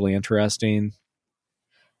conceptually interesting.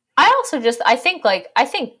 I think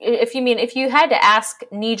if you had to ask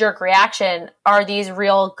knee-jerk reaction, are these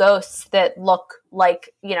real ghosts that look like,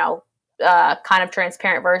 kind of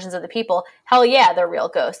transparent versions of the people? Hell yeah, they're real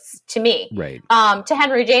ghosts to me. Right. To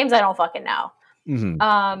Henry James, I don't fucking know.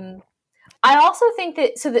 Mm-hmm. I also think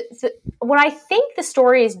that what I think the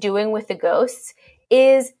story is doing with the ghosts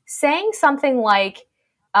is saying something like,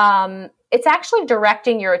 it's actually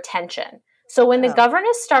directing your attention. So when the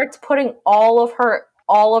governess starts putting all of her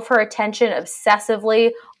attention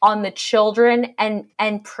obsessively on the children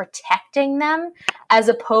and protecting them, as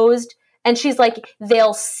opposed, and she's like,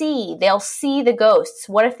 they'll see the ghosts.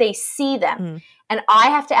 What if they see them? Mm. And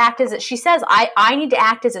I have to act she says, I need to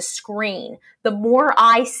act as a screen. The more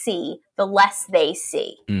I see, the less they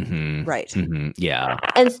see. Mm-hmm. Right. Mm-hmm. Yeah.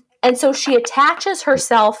 And so she attaches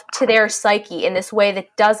herself to their psyche in this way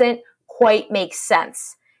that doesn't quite make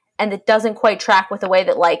sense. And that doesn't quite track with the way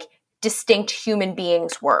that like distinct human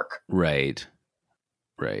beings work. Right.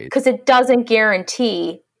 Because it doesn't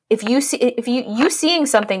guarantee if you seeing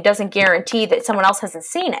something doesn't guarantee that someone else hasn't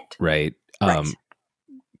seen it. Right.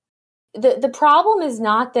 The problem is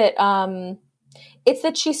not that it's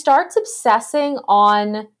that she starts obsessing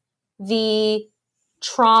on the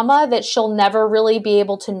trauma that she'll never really be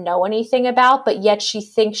able to know anything about, but yet she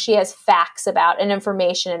thinks she has facts about and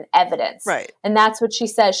information and evidence. Right. And that's what she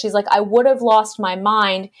says. She's like, I would have lost my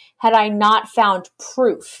mind had I not found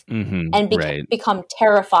proof and become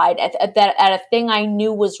terrified at a thing I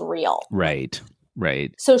knew was real. Right.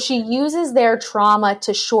 So she uses their trauma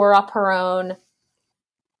to shore up her own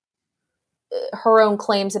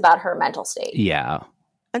claims about her mental state. Yeah.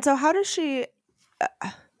 And so how does she...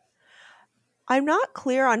 I'm not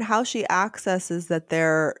clear on how she accesses that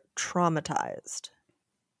they're traumatized.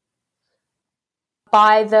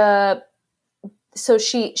 So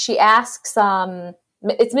she asks,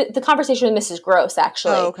 it's the conversation with Mrs. Gross,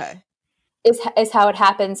 actually. Oh, okay. Is how it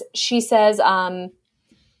happens. She says,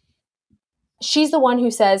 she's the one who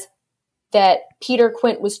says that Peter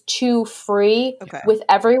Quint was too free with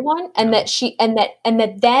everyone, and that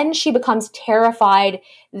then she becomes terrified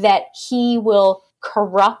that he will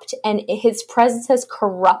corrupt, and his presence has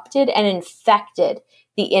corrupted and infected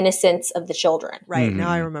the innocence of the children. Right. Mm-hmm. Now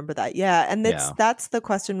I remember that. Yeah. And that's the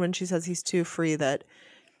question when she says he's too free, that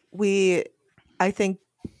I think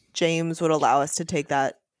James would allow us to take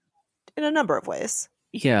that in a number of ways.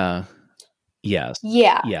 Yeah. Yes.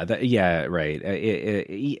 Yeah. Yeah. Right.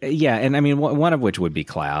 Yeah. And I mean, one of which would be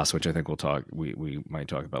class, which I think we might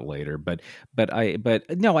talk about later. But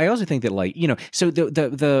no, I also think that like, so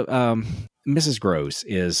the Mrs. Gross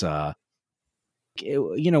is, when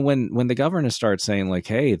the governess starts saying like,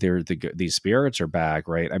 hey, these spirits are back,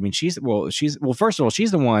 right? I mean, first of all, she's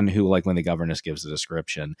the one who, like, when the governess gives the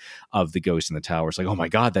description of the ghost in the tower, it's like, oh my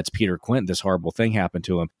God, that's Peter Quint. This horrible thing happened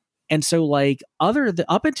to him. And so, like,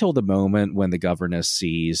 up until the moment when the governess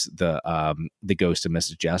sees the ghost of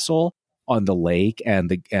Mrs. Jessel on the lake, and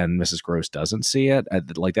Mrs. Gross doesn't see it,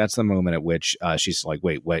 like, that's the moment at which she's like,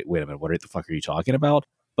 wait a minute, what the fuck are you talking about?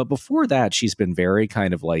 But before that, she's been very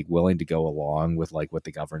kind of like willing to go along with like what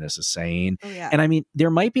the governess is saying. Oh, yeah. And I mean, there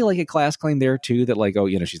might be like a class claim there too, that like, oh,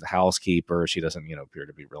 she's the housekeeper. She doesn't, appear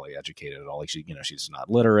to be really educated at all. Like she's not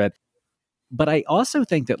literate. But I also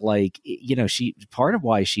think that, like, she, part of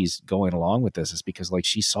why she's going along with this is because, like,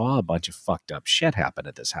 she saw a bunch of fucked up shit happen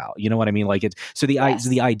at this house. You know what I mean? Like, so the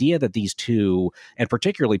idea that these two, and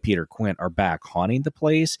particularly Peter Quint, are back haunting the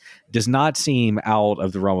place does not seem out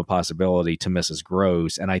of the realm of possibility to Mrs.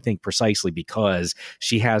 Gross. And I think precisely because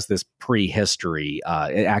she has this prehistory,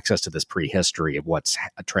 access to this prehistory of what's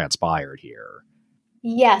transpired here.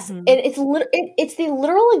 Yes, it's the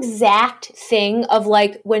literal exact thing of,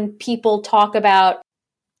 like, when people talk about,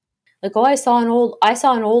 like, oh, I saw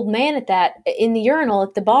an old man in the urinal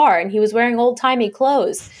at the bar, and he was wearing old timey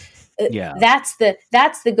clothes. Yeah, that's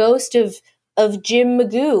the ghost of Jim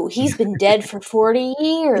Magoo. He's been dead for 40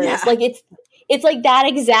 years. Yeah. Like, it's like that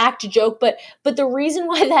exact joke. But the reason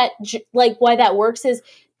why that works is,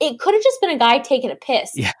 it could have just been a guy taking a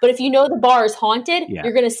piss. Yeah. But if you know the bar is haunted,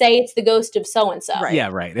 you're going to say it's the ghost of so-and-so. Right. Yeah,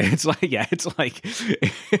 right. It's like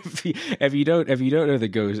if you don't know the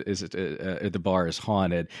ghost is the bar is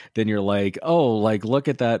haunted, then you're like, oh, like, look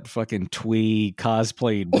at that fucking twee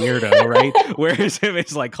cosplayed weirdo, right? Whereas if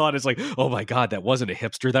it's like haunted, it's like, oh my god, that wasn't a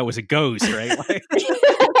hipster, that was a ghost, right? Like,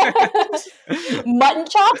 mutton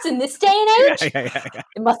chops in this day and age? Yeah.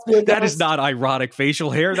 It must be a ghost. That is not ironic facial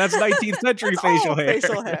hair. That's 19th century facial hair.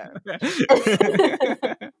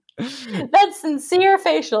 That's sincere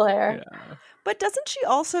facial hair. Yeah. But doesn't she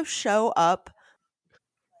also show up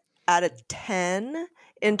at a 10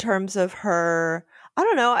 in terms of her, I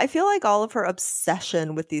don't know, I feel like all of her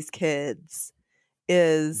obsession with these kids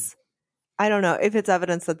is, I don't know if it's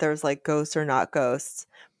evidence that there's, like, ghosts or not ghosts,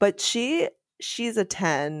 but she's a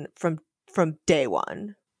 10 from day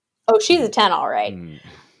one. Oh, she's a 10, all right.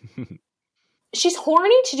 She's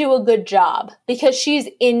horny to do a good job because she's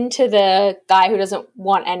into the guy who doesn't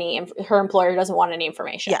want her employer doesn't want any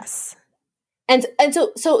information. Yes. And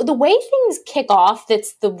so the way things kick off,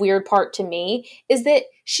 that's the weird part to me, is that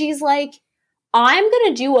she's like, I'm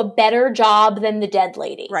going to do a better job than the dead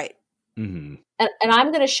lady. Right. Mm-hmm. And I'm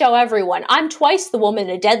going to show everyone I'm twice the woman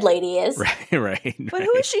a dead lady is. Right. But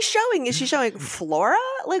who is she showing? Is she showing Flora?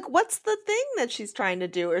 Like, what's the thing that she's trying to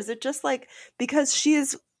do? Or is it just, like, because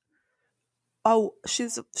she's a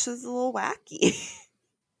little wacky?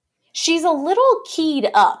 She's a little keyed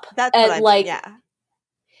up. That's what I mean, yeah.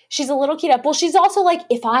 She's a little keyed up. Well, she's also like,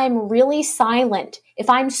 if I'm really silent, if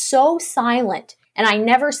I'm so silent and I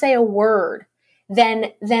never say a word,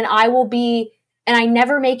 then I will be, and I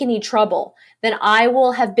never make any trouble, then I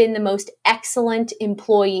will have been the most excellent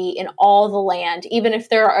employee in all the land, even if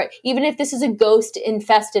this is a ghost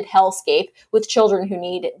infested hellscape with children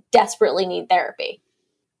who desperately need therapy.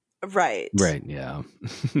 Right. Right, yeah.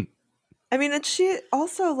 I mean, and she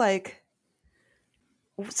also, like,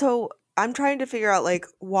 so I'm trying to figure out, like,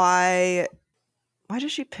 why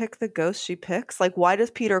does she pick the ghost she picks? Like, why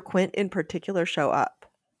does Peter Quint in particular show up?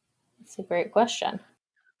 That's a great question.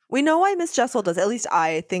 We know why Miss Jessel does, at least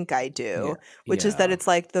I think I do, which is that it's,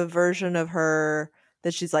 like, the version of her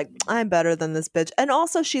that she's like, I'm better than this bitch. And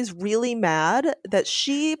also she's really mad that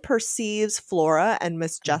she perceives Flora and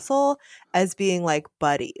Miss Jessel as being, like,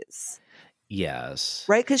 buddies. Yes.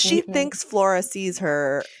 Right? Because she thinks Flora sees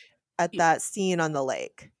her at that scene on the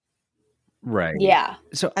lake. Right. Yeah.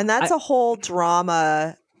 So, and that's a whole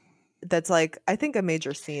drama that's, like, I think a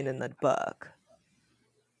major scene in the book.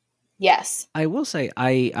 Yes. I will say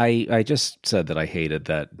I just said that I hated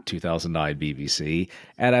that 2009 BBC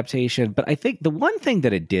adaptation, but I think the one thing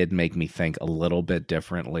that it did make me think a little bit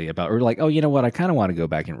differently about, or like, oh, you know what, I kind of want to go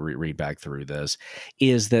back and read back through this,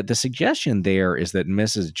 is that the suggestion there is that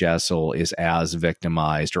Mrs. Jessel is as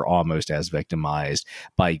victimized or almost as victimized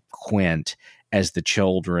by Quint as the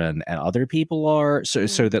children and other people are, so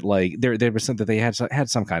that, like, there was something, they had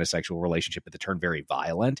some kind of sexual relationship that turned very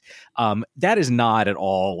violent. That is not at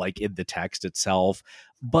all, like, in the text itself.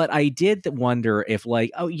 But I did wonder if,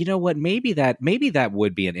 like, oh, you know what, maybe that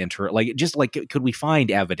would be an like, just like, could we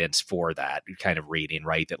find evidence for that kind of reading,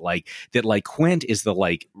 right? That Quint is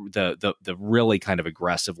the really kind of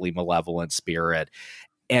aggressively malevolent spirit.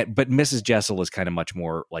 But Mrs. Jessel is kind of much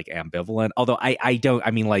more, like, ambivalent. Although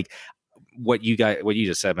what you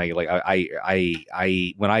just said, Maggie, like,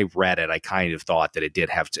 I when I read it, I kind of thought that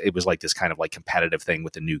it was like this kind of, like, competitive thing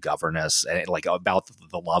with the new governess, and, like, about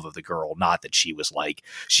the love of the girl, not that she was like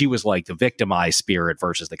the victimized spirit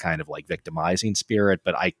versus the kind of, like, victimizing spirit,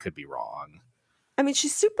 but I could be wrong. I mean,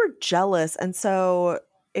 she's super jealous, and so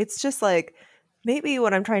it's just, like, maybe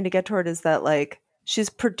what I'm trying to get toward is that, like, she's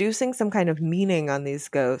producing some kind of meaning on these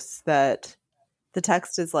ghosts that the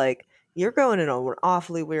text is like, you're going in an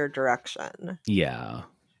awfully weird direction. Yeah.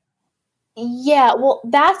 Yeah, well,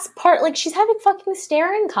 that's part, like, she's having fucking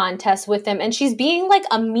staring contests with him, and she's being, like,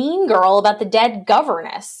 a mean girl about the dead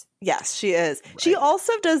governess. Yes, she is. She Right.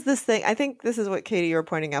 also does this thing. I think this is what Katie you were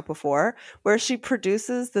pointing out before, where she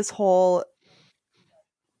produces this whole,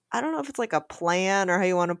 I don't know if it's like a plan or how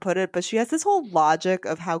you want to put it, but she has this whole logic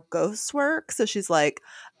of how ghosts work. So she's like,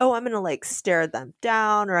 oh, I'm going to like stare them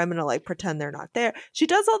down or I'm going to like pretend they're not there. She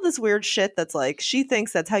does all this weird shit that's like, she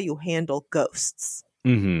thinks that's how you handle ghosts.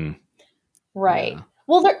 Mm-hmm. Right. Yeah.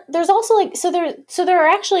 Well, there's also like there are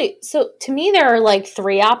actually, so to me there are like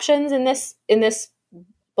three options in this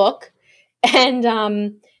book, and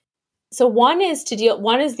so one is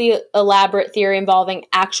the elaborate theory involving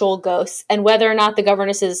actual ghosts and whether or not the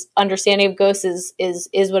governess's understanding of ghosts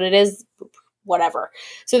is what it is, whatever.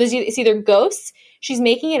 So it's either ghosts, she's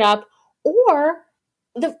making it up, or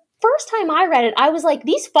the first time I read it, I was like,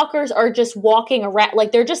 these fuckers are just walking around,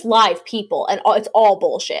 like they're just live people, and it's all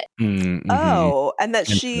bullshit. Mm-hmm. Oh, and that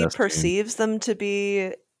she Interesting. perceives them to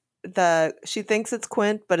be she thinks it's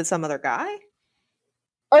Quint, but it's some other guy?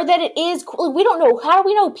 Or that it is, we don't know. How do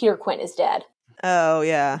we know Peter Quint is dead? Oh,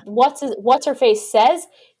 yeah. What's her face says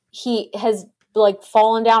he has like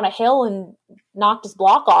fallen down a hill and knocked his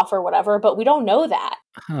block off or whatever, but we don't know that.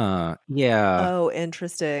 Huh. Yeah. Oh,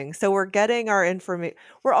 interesting. So we're getting our information.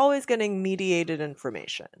 We're always getting mediated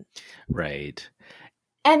information. Right.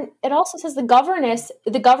 And it also says the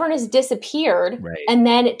governess disappeared, Right. and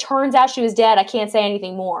then it turns out she was dead. I can't say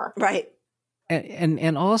anything more. Right.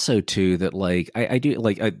 And also too that like I do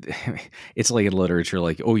like it's like in literature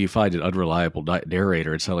like, oh, you find an unreliable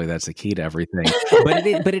narrator and suddenly that's the key to everything.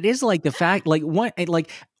 but it is like the fact like what like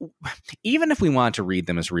even if we want to read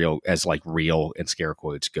them as real in scare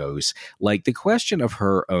quotes ghosts, like the question of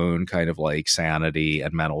her own kind of like sanity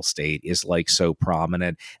and mental state is like so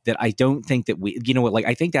prominent that I don't think that we, you know what, like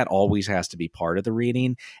I think that always has to be part of the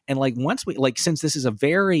reading. And like once we like, since this is a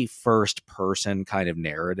very first person kind of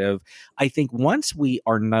narrative, I think once we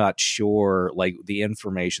are not sure, like the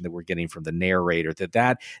information that we're getting from the narrator,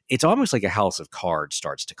 that it's almost like a house of cards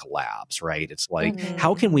starts to collapse, right? It's like,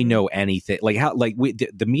 how can we know anything? Like how, like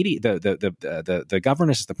the media, the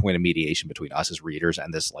governance is the point of mediation between us as readers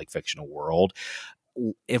and this like fictional world.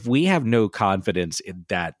 If we have no confidence in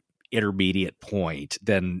that intermediate point,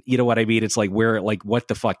 then you know what I mean? It's like, where, like, what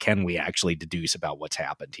the fuck can we actually deduce about what's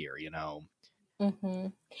happened here, you know? Mm-hmm.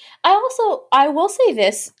 I will say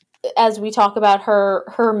this, as we talk about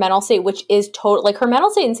her mental state, which is total, like her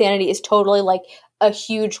mental state insanity is totally like a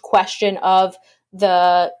huge question of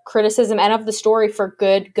the criticism and of the story for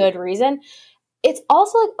good reason. It's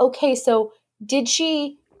also like, okay, so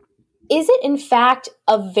is it in fact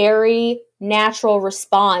a very natural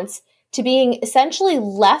response to being essentially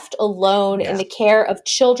left alone in the care of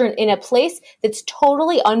children in a place that's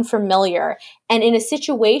totally unfamiliar and in a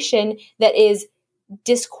situation that is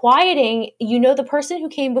disquieting? You know, the person who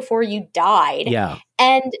came before you died. Yeah.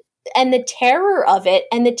 And the terror of it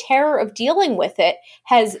and the terror of dealing with it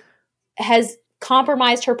has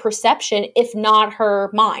compromised her perception, if not her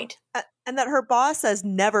mind. And that her boss says,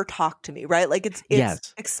 never talk to me, right? Like it's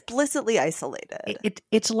explicitly isolated.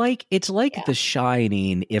 It's like The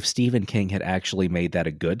Shining if Stephen King had actually made that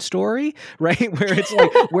a good story, right? Where it's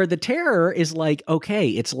like, where the terror is like, okay,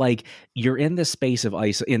 it's like you're in this space of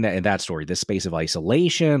in that story, this space of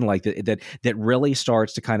isolation, like that really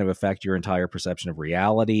starts to kind of affect your entire perception of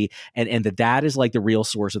reality, and that is like the real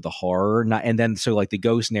source of the horror. And then so like the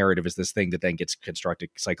ghost narrative is this thing that then gets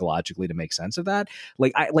constructed psychologically to make sense of that.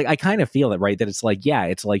 I kind of feel it, right? That it's like, yeah,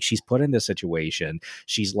 it's like she's put in this situation.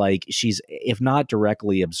 She's if not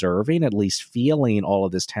directly observing, at least feeling all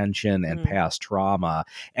of this tension and past trauma.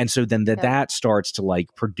 And so then that starts to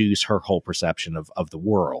like produce her whole perception of the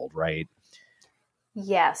world, right?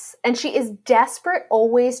 Yes. And she is desperate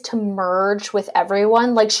always to merge with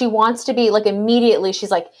everyone. Like she wants to be like immediately,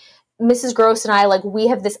 she's like, Mrs. Gross and I, like, we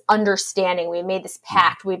have this understanding. We made this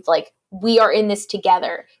pact. We are in this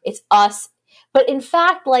together. It's us. But in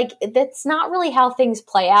fact, like, that's not really how things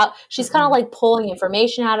play out. She's kind of like pulling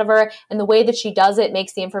information out of her, and the way that she does it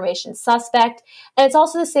makes the information suspect. And it's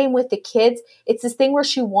also the same with the kids. It's this thing where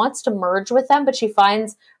she wants to merge with them, but she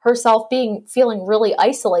finds herself feeling really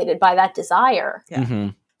isolated by that desire. Yeah. Mm-hmm.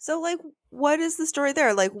 So, like, what is the story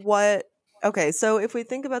there? Like, what? Okay, so if we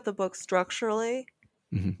think about the book structurally,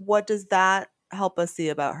 what does that help us see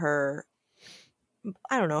about her?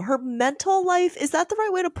 I don't know, her mental life. Is that the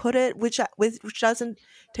right way to put it? Which doesn't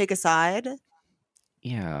take a side.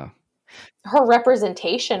 Yeah. Her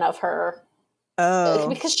representation of her. Oh.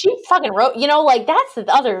 Because she fucking wrote, you know, like that's the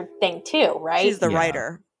other thing too, right? She's the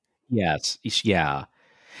writer. Yes. Yeah.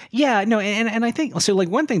 Yeah, no, and I think so. Like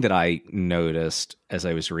one thing that I noticed as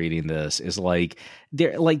I was reading this is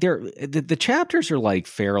the chapters are like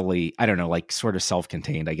fairly, I don't know, like sort of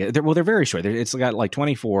self-contained. I guess they're very short. It's got like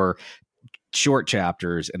 24 short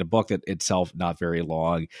chapters in a book that itself not very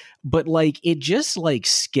long, but like it just like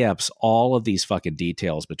skips all of these fucking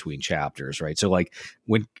details between chapters, right? So like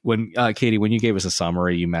when Katie, when you gave us a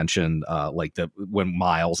summary, you mentioned like the when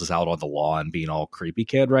Miles is out on the lawn being all creepy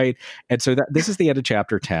kid, right? And so that this is the end of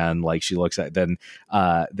chapter 10. Like she looks at then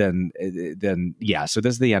yeah. So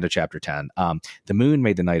this is the end of chapter 10. The moon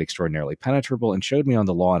made the night extraordinarily penetrable and showed me on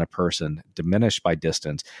the lawn a person diminished by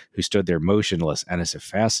distance who stood there motionless and as if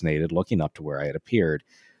fascinated, looking up to where I had appeared.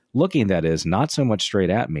 Looking, that is, not so much straight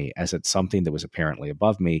at me as at something that was apparently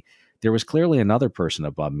above me. There was clearly another person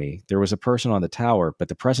above me. There was a person on the tower, but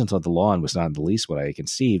the presence on the lawn was not in the least what I had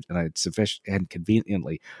conceived, and I had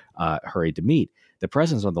conveniently hurried to meet. The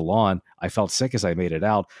presence on the lawn, I felt sick as I made it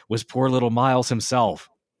out, was poor little Miles himself.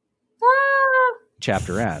 Ah!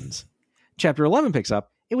 Chapter ends. Chapter 11 picks up.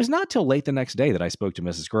 It was not till late the next day that I spoke to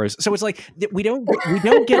Mrs. Gross. So it's like we don't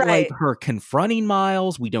get Right. like her confronting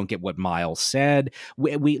Miles. We don't get what Miles said.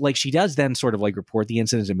 We like she does then sort of like report the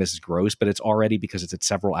incident to Mrs. Gross, but it's already because it's at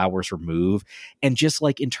several hours removed. And just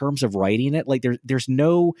like in terms of writing it, like there's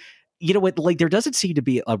no, you know what, like there doesn't seem to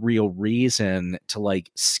be a real reason to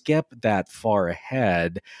like skip that far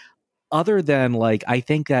ahead, other than like I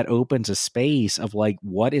think that opens a space of like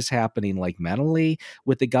what is happening like mentally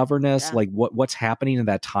with the governess, Yeah. like what's happening in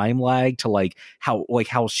that time lag to like how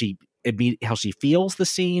she feels the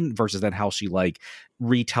scene versus then how she like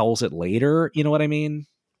retells it later. You know what I mean?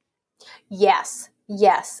 Yes.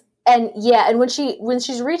 And yeah, and when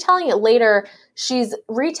she's retelling it later, she's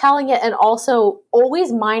retelling it and also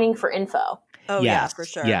always mining for info. Oh yeah, for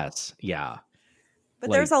sure. Yes. Yeah. But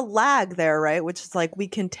Like- there's a lag there, right? Which is like we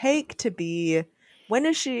can take to be, when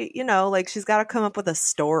is she, like she's got to come up with a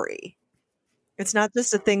story. It's not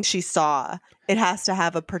just a thing she saw. It has to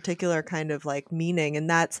have a particular kind of like meaning. And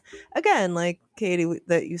that's, again, like Katie,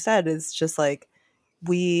 that you said, is just like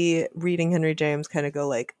we reading Henry James kind of go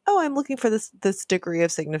like, oh, I'm looking for this degree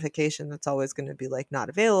of signification that's always going to be like not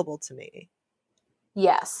available to me.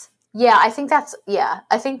 Yes. Yeah, I think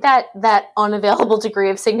that unavailable degree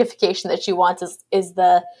of signification that she wants is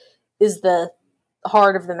the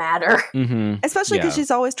heart of the matter. Mm-hmm. Especially because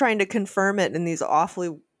she's always trying to confirm it in these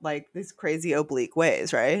awfully like these crazy oblique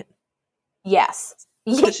ways, right? Yes.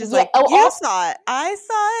 So she's like, you saw it. I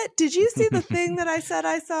saw it. Did you see the thing that I said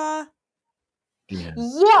I saw? Yeah.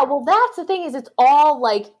 Well, that's the thing, is it's all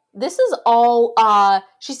like, this is all,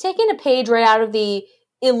 she's taking a page right out of the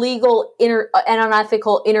illegal and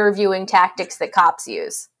unethical interviewing tactics that cops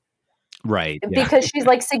use. Right. Yeah. Because she's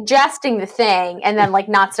like suggesting the thing and then like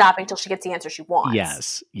not stopping until she gets the answer she wants.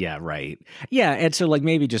 Yes. Yeah. Right. Yeah. And so like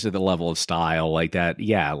maybe just at the level of style like that.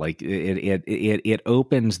 Yeah. Like it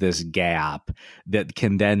opens this gap that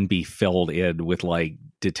can then be filled in with like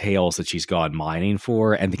details that she's gone mining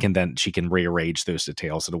for, and she can rearrange those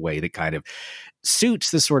details in a way that kind of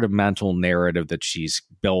suits the sort of mental narrative that she's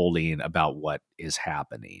building about what is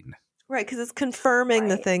happening. Right. Because it's confirming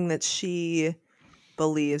the thing that she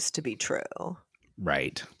believes to be true.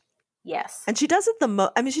 Right. Yes. And she does it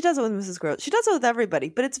she does it with Mrs. Gross. She does it with everybody,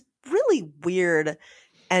 but it's really weird.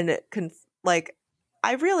 And like,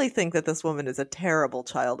 I really think that this woman is a terrible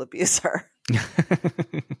child abuser.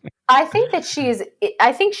 I think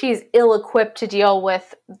she's ill-equipped to deal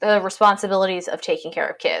with the responsibilities of taking care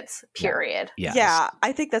of kids, period. Yes. Yeah,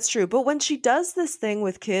 I think that's true. But when she does this thing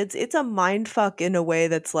with kids, it's a mindfuck in a way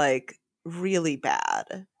that's like really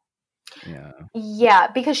bad. Yeah,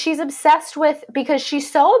 because she's so obsessed with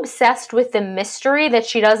the mystery that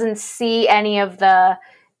she doesn't see any of the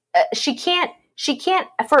she can't see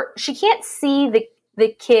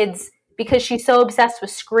the kids because she's so obsessed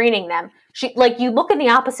with screening them. She, like, you look in the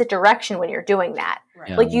opposite direction when you're doing that.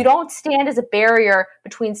 Right. Like, you don't stand as a barrier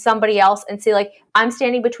between somebody else and say, like, I'm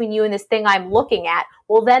standing between you and this thing I'm looking at.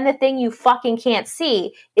 Well, then the thing you fucking can't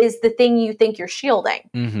see is the thing you think you're shielding.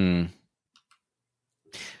 Mm-hmm.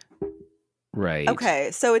 Right.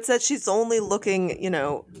 Okay, so it's that she's only looking,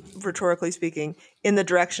 rhetorically speaking, in the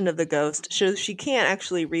direction of the ghost. So she can't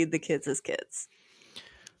actually read the kids as kids.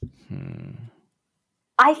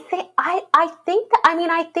 I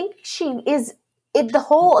think she is the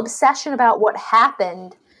whole obsession about what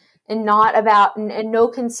happened and not about and no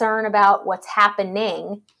concern about what's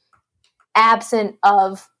happening, absent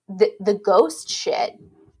of the ghost shit.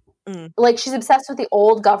 Mm. Like, she's obsessed with the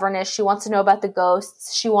old governess. She wants to know about the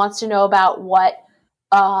ghosts. She wants to know about what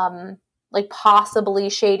like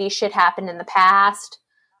possibly shady shit happened in the past.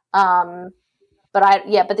 But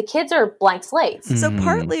the kids are blank slates. So Mhm.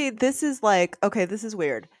 partly this is like, okay, this is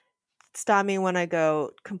weird. Stop me when I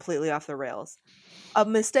go completely off the rails. A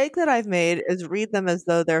mistake that I've made is read them as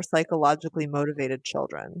though they're psychologically motivated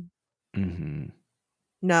children. Mhm.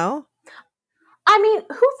 No? I mean, who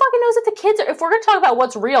fucking knows if the kids are, if we're going to talk about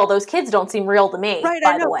what's real, those kids don't seem real to me, Right,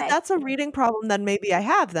 I by know, the but way. that's a reading problem that maybe I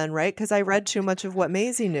have then, right? Because I read too much of what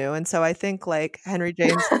Maisie knew, and so I think, like, Henry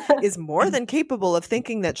James is more than capable of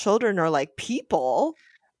thinking that children are like people.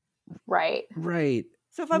 Right. Right.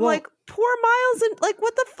 So if I'm Well- like, poor Miles, and like,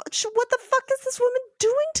 what the fuck is this woman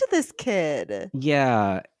doing to this kid?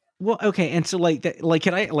 Yeah. Well, okay, and so like that, like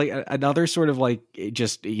can I like another sort of like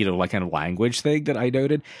just like kind of language thing that I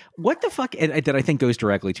noted? What the fuck? And that I think goes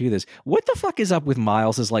directly to this. What the fuck is up with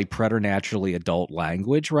Miles's like preternaturally adult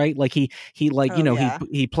language? Right? Like he like Oh, yeah.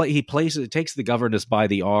 he plays it takes the governess by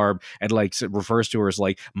the arm and like refers to her as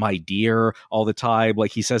like my dear all the time.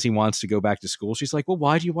 Like he says he wants to go back to school. She's like, well,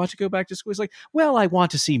 why do you want to go back to school? He's like, well, I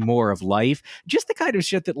want to see more of life. Just the kind of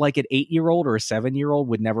shit that like an 8-year-old or a 7-year-old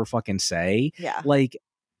would never fucking say. Yeah. Like.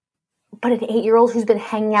 But an 8-year-old who's been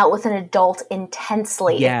hanging out with an adult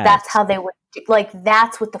intensely, Yes. if that's how they would, like,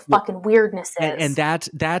 that's what the fucking weirdness is. And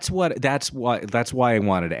that's why I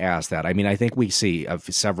wanted to ask that. I mean, I think we see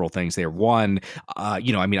several things there. One, I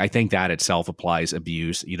mean, I think that itself applies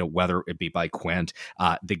abuse, whether it be by Quint,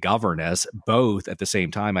 the governess, both at the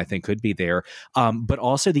same time, I think could be there. But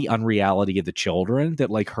also the unreality of the children, that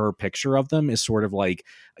like her picture of them is sort of like,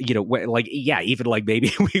 like, yeah, even like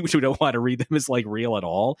maybe we don't want to read them as like real at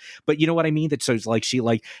all. But you know what I mean? That so it's like she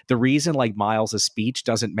like the reason like Miles's speech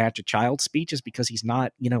doesn't match a child's speech is because he's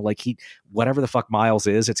not, like whatever the fuck Miles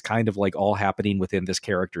is, it's kind of like all happening within this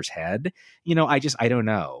character's head. I don't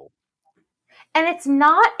know. And it's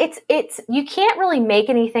not, it's you can't really make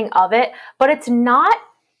anything of it, but it's not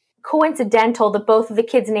coincidental that both of the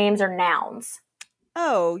kids' names are nouns.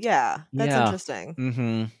 Oh, yeah. That's Yeah. interesting.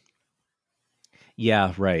 Mm-hmm.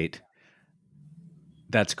 Yeah, right.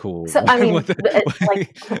 That's cool. So I mean, it's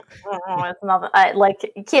like it's not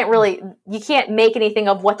like you can't make anything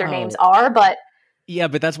of what their names are, but yeah,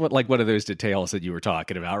 but that's what like one of those details that you were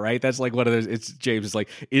talking about, right? That's like one of those. It's James is like,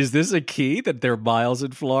 is this a key that they're Miles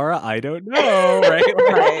and Flora? I don't know,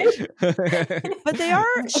 right? But they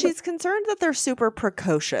are. She's concerned that they're super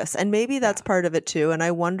precocious, and maybe that's part of it too. And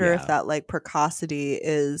I wonder if that like precocity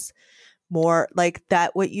is more like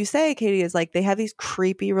that. What you say, Katie, is like they have these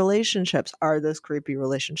creepy relationships. Are those creepy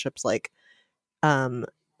relationships like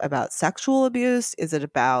about sexual abuse? Is it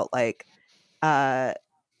about like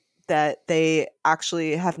that they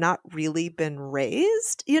actually have not really been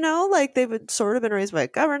raised? Like they've sort of been raised by a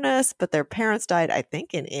governess, but their parents died, I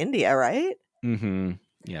think, in India, right? Mm-hmm.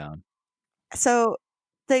 Yeah. So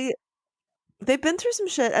they've been through some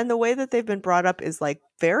shit, and the way that they've been brought up is like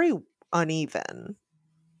very uneven.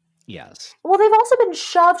 Yes. Well, they've also been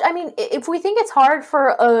shoved. I mean, if we think it's hard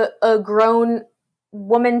for a grown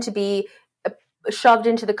woman to be shoved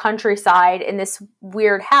into the countryside in this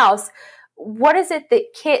weird house, what is it that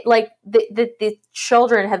the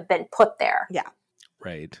children have been put there? Yeah.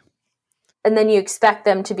 Right. And then you expect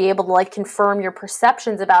them to be able to like confirm your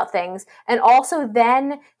perceptions about things, and also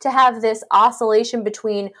then to have this oscillation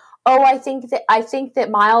between, I think that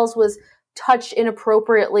Miles was touched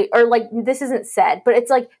inappropriately, or like this isn't said, but it's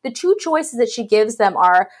like the two choices that she gives them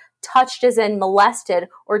are touched as in molested,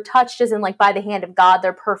 or touched as in like by the hand of God,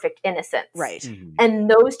 their perfect innocence. Right. Mm-hmm. And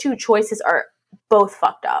those two choices are both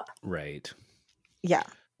fucked up. Right. Yeah.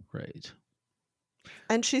 Right.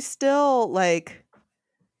 And she's still like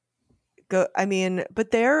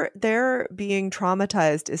but they're being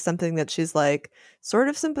traumatized is something that she's like sort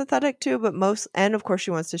of sympathetic to, and of course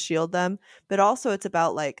she wants to shield them, but also it's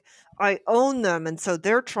about like, I own them, and so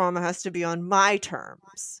their trauma has to be on my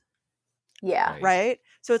terms. Yeah. Right?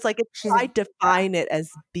 So it's like, I define it as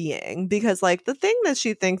being, because like the thing that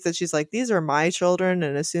she thinks that she's like, these are my children,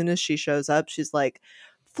 and as soon as she shows up, she's like,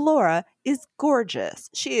 Flora is gorgeous.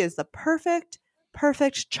 She is the perfect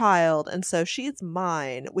child, and so she's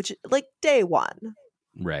mine, which like day one.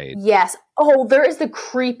 Right. Yes. Oh, there is the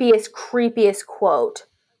creepiest quote.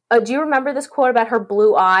 Do you remember this quote about her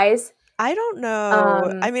blue eyes? I don't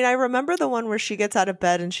know. I mean, I remember the one where she gets out of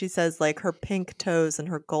bed and she says like her pink toes and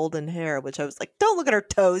her golden hair, which I was like, don't look at her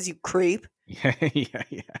toes, you creep. Yeah.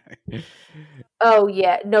 Oh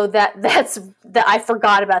yeah. No, that's I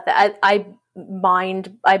forgot about that. I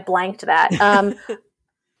blanked that.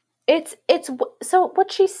 It's so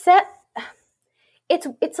what she said, it's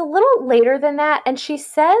a little later than that, and she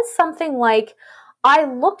says something like, I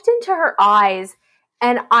looked into her eyes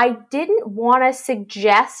And I didn't want to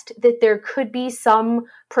suggest that there could be some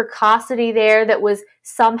precocity there that was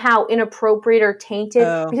somehow inappropriate or tainted,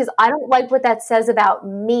 because I don't like what that says about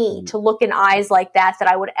me to look in eyes like that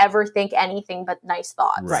I would ever think anything but nice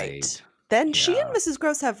thoughts. Right. Then she and Mrs.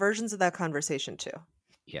 Gross have versions of that conversation too.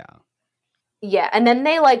 Yeah. Yeah, and then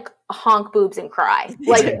they like honk boobs and cry.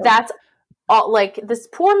 Like that's all. Like this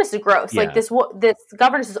poor Mrs. Gross. Like this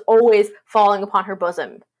governess is always falling upon her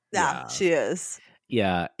bosom. Yeah, she is.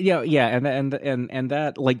 Yeah, and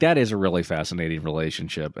that, like, that is a really fascinating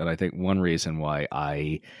relationship, and I think one reason why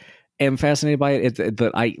I am fascinated by it is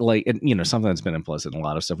that I like, something that's been implicit in a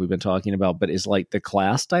lot of stuff we've been talking about, but is like the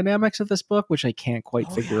class dynamics of this book, which I can't quite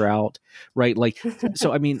figure out, right? Like,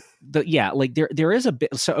 so I mean, there is a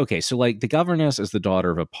bit. So okay, so like the governess is the daughter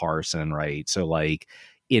of a parson, right? So like,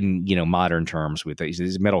 in modern terms, with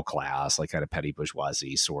these middle class, like kind of petty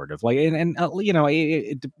bourgeoisie sort of like, and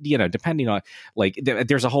depending on like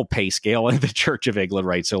there's a whole pay scale in the Church of England,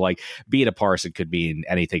 right? So like being a parson could mean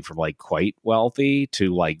anything from like quite wealthy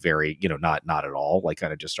to like very not at all, like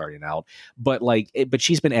kind of just starting out. But like but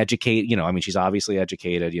she's been educated, I mean she's obviously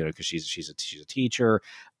educated, because she's a teacher.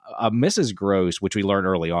 Mrs. Gross, which we learned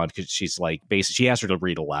early on, because she's like basically she asked her to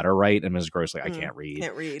read a letter, right? And Mrs. Gross like, I can't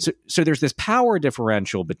read. So there's this power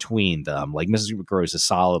differential between them. Like Mrs. Gross is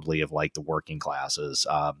solidly of like the working classes,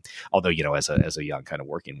 although as a young kind of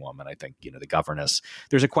working woman, I think the governess.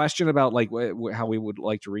 There's a question about like how we would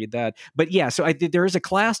like to read that, but yeah. So there is a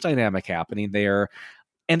class dynamic happening there.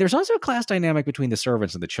 And there's also a class dynamic between the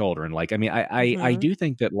servants and the children. Like, I mean, I do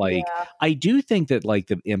think that like, I do think that like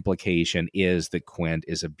the implication is that Quint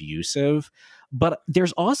is abusive, but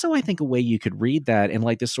there's also, I think, a way you could read that. And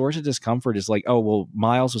like the source of discomfort is like, oh, well,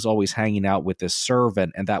 Miles was always hanging out with this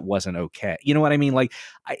servant and that wasn't okay. You know what I mean? Like,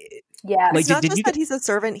 like, it's not just that he's a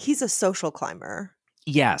servant, he's a social climber.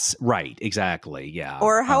 Yes, right, exactly, yeah.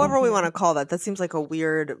 Or however we want to call that. That seems like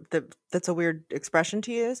that's a weird expression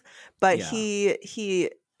to use. But he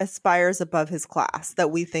aspires above his class that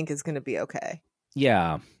we think is going to be okay.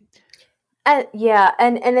 Yeah. And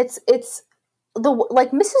it's the like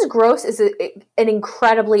Mrs. Gross is an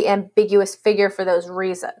incredibly ambiguous figure for those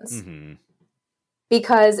reasons. Mm-hmm.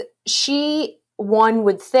 Because she, one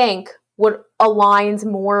would think, would aligns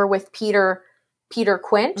more with Peter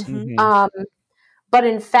Quint. Mm-hmm. But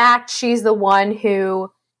in fact, she's the one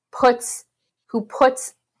who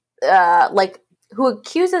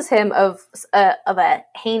accuses him of a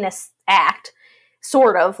heinous act,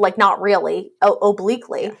 sort of, like not really,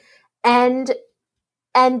 obliquely, and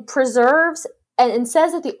preserves and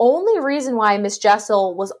says that the only reason why Miss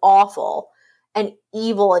Jessel was awful and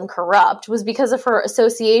evil and corrupt was because of her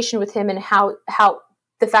association with him and how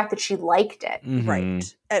the fact that she liked it. Mm-hmm.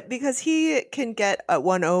 Right. Because he can get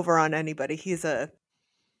one over on anybody. He's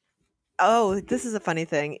this is a funny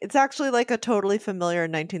thing. It's actually like a totally familiar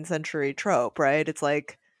 19th century trope, right? It's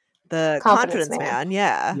like the confidence man.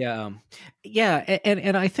 Yeah.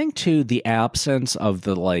 And I think too, the absence of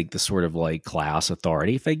the sort of like class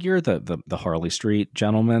authority figure, the Harley Street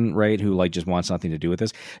gentleman, right, who like just wants nothing to do with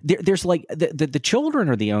this. There's like the children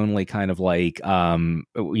are the only kind of like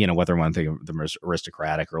whether one think of them as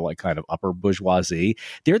aristocratic or like kind of upper bourgeoisie,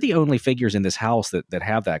 they're the only figures in this house that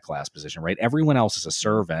have that class position, right? Everyone else is a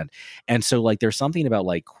servant, and so like there's something about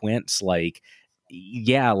like Quint's like.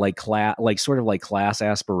 Yeah, like class, like sort of like class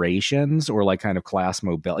aspirations or like kind of class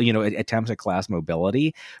mobility, attempts at class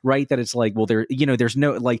mobility, right? That it's like, well, there's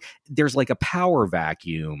no like, there's like a power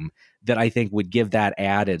vacuum that I think would give that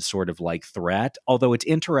added sort of like threat. Although it's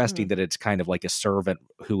interesting that it's kind of like a servant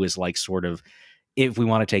who is like sort of, if we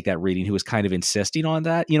want to take that reading, who is kind of insisting on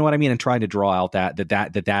that, you know what I mean, and trying to draw out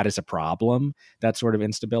that is a problem, that sort of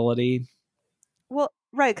instability. Well,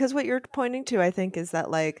 right, because what you're pointing to, I think, is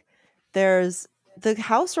that like the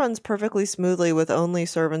house runs perfectly smoothly with only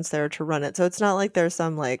servants there to run it. So it's not like there's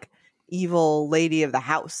some like evil lady of the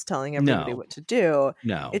house telling everybody what to do.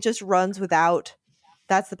 No. It just runs without,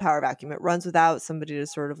 that's the power vacuum. It runs without somebody to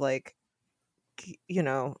sort of like,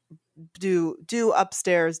 do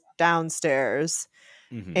upstairs, downstairs.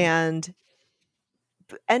 Mm-hmm.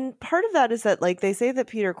 And part of that is that like they say that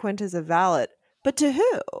Peter Quint is a valet, but to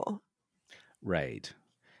who? Right.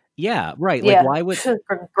 Yeah, right. Yeah. Like, why would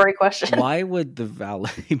great question? Why would the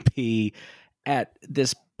valet be at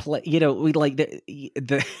this we like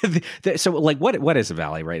so like what is a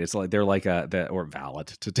valley, right? It's like they're like or valid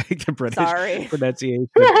to take the British pronunciation.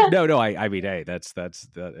 No, I mean, hey, that's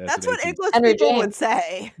what English Henry people James would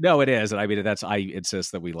say. No, it is, and I mean I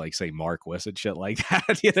insist that we like say Marquis and shit like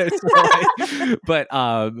that. So but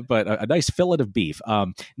a nice fillet of beef.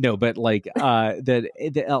 No, but like that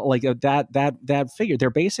figure. They're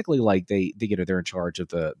basically like they they're in charge of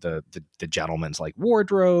the gentleman's like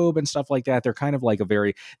wardrobe and stuff like that. They're kind of like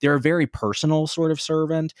they're a very personal sort of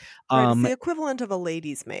servant. Right, it's the equivalent of a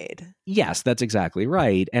lady's maid. Yes, that's exactly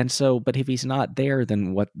right. And so, but if he's not there,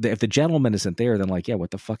 then what? If the gentleman isn't there, then like, yeah,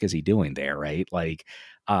 what the fuck is he doing there, right? Like,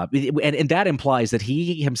 and that implies that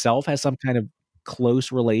he himself has some kind of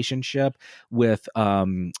close relationship with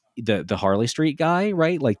the Harley Street guy,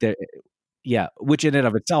 right? Like yeah, which in and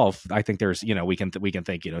of itself, I think there's, we can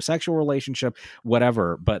think, sexual relationship,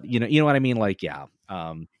 whatever, but you know what I mean? Like, yeah.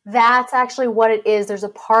 That's actually what it is. There's a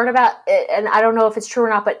part about it, and I don't know if it's true or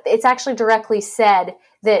not, but it's actually directly said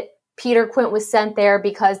that Peter Quint was sent there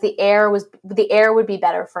because the air would be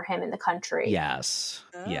better for him in the country. Yes.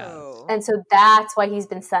 Oh. Yeah. And so that's why he's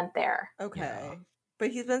been sent there. Okay. Yeah. But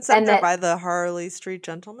he's been sent there by the Harley Street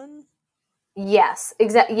gentleman? Yes,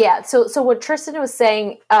 exactly. Yeah. So what Tristan was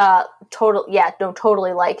saying,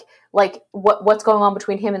 totally like what's going on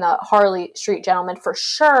between him and the Harley Street gentleman for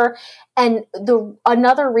sure. And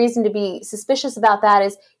another reason to be suspicious about that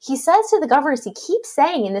is he says to the governess, he keeps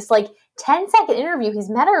saying in this like 10-second interview, he's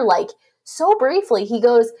met her like so briefly. He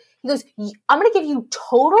goes, I'm going to give you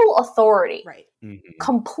total authority. Right. Mm-hmm.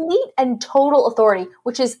 Complete and total authority,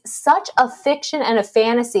 which is such a fiction and a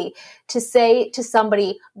fantasy to say to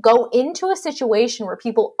somebody, go into a situation where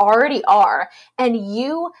people already are and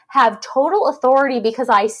you have total authority because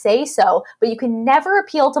I say so, but you can never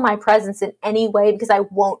appeal to my presence in any way because I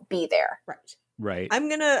won't be there. Right. I'm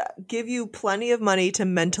going to give you plenty of money to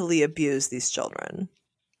mentally abuse these children.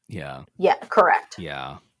 Yeah. Yeah, correct.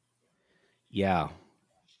 Yeah.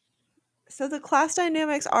 So the class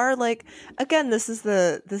dynamics are like, again, this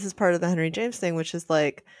is part of the Henry James thing, which is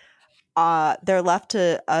like, they're left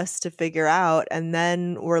to us to figure out, and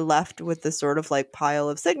then we're left with this sort of like pile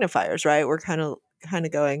of signifiers, right? We're kind of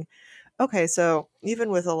going, okay, so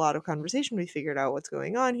even with a lot of conversation, we figured out what's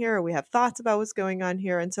going on here, or we have thoughts about what's going on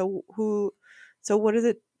here, and so what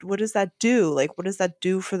does that do? Like, what does that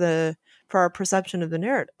do for our perception of the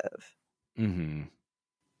narrative? Mm-hmm.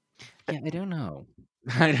 Yeah, I don't know.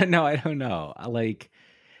 I don't know.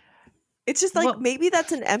 It's just like, maybe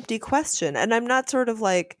that's an empty question. And I'm not sort of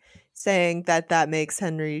like saying that makes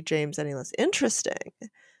Henry James any less interesting.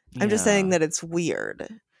 I'm just saying that it's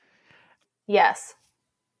weird. Yes.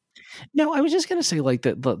 No, I was just gonna say like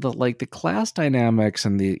the class dynamics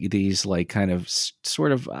and these like kind of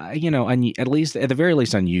sort of at least at the very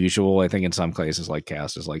least unusual. I think in some cases like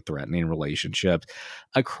cast as like threatening relationships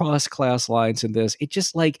across class lines. In this, it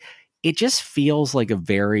just feels like a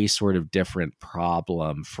very sort of different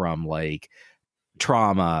problem from like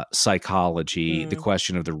trauma psychology, the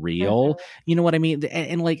question of the real, you know what I mean?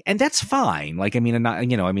 And that's fine. Like, I mean,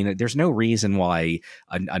 there's no reason why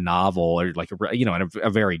a novel or like, a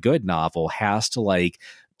very good novel has to like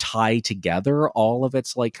tie together all of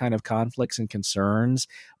its like kind of conflicts and concerns.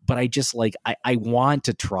 But I just like, I want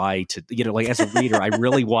to try to, like as a reader, I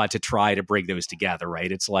really want to try to bring those together.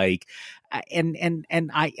 Right. It's like,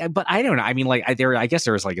 but I don't know. I mean, like I guess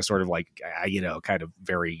there was like a sort of like, kind of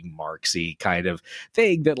very Marxy kind of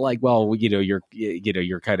thing that like, well, your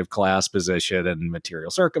kind of class position and material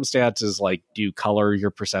circumstances, like do color your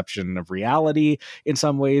perception of reality in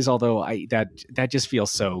some ways. Although that just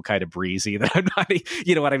feels so kind of breezy that I'm not,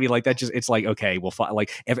 you know what I mean? Like that just, it's like, okay, well, like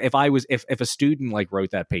if a student like wrote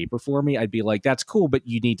that paper for me, I'd be like, that's cool, but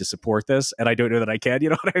you need to support this. And I don't know that I can,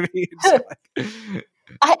 you know what I mean? So,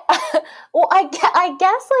 like, I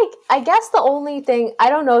guess the only thing, I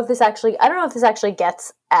don't know if this actually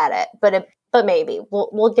gets at it, but maybe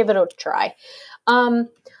we'll give it a try.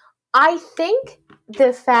 I think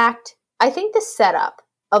the setup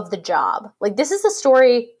of the job, like this is a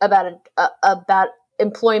story about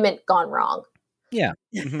employment gone wrong. Yeah.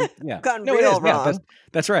 Mm-hmm. Yeah. Gone real wrong. Yeah,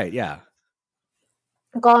 that's right. Yeah.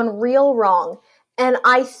 Gone real wrong. And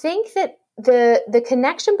I think that the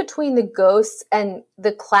connection between the ghosts and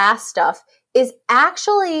the class stuff is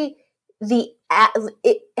actually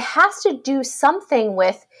it has to do something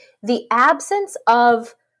with the absence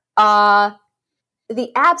of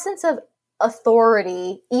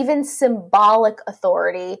authority, even symbolic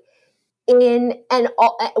authority, when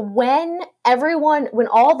all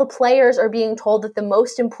the players are being told that the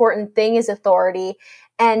most important thing is authority,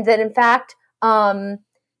 and that in fact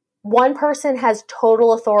one person has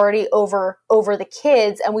total authority over the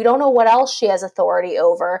kids, and we don't know what else she has authority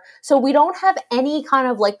over. So we don't have any kind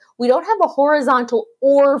of we don't have a horizontal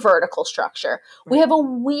or vertical structure. Right. We have a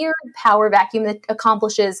weird power vacuum that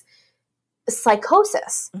accomplishes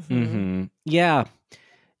psychosis. Mm-hmm. Yeah.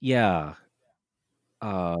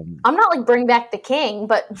 I'm not bring back the king,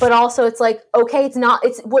 but also it's okay, it's not,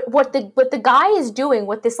 it's what the guy is doing,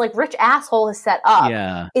 what this rich asshole has set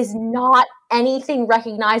up is not anything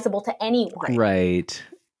recognizable to anyone. Right.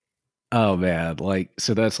 Oh man,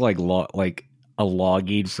 so that's a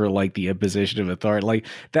logging for the imposition of authority,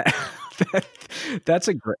 that. That's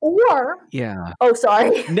a great. Or Oh,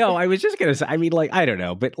 sorry. No, I was just gonna say. I mean, I don't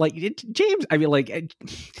know, but James. I mean,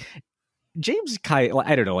 James Kai,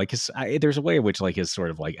 I don't know, there's a way in which his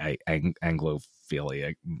sort of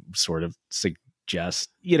Anglophilia sort of suggests,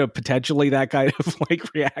 potentially that kind of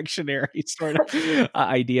reactionary sort of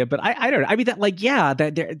idea. But I don't know. I mean, that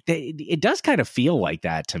it does kind of feel like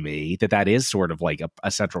that to me, that is sort of a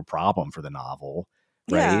central problem for the novel,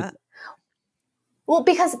 right? Yeah. Well,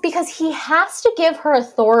 because he has to give her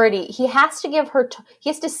authority. He has to give her. He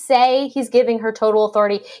has to say he's giving her total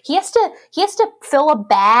authority. He has to fill a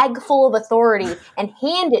bag full of authority and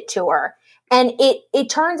hand it to her, and it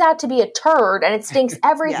turns out to be a turd, and it stinks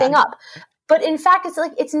everything up. But in fact,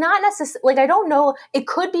 it's not necessarily I don't know. It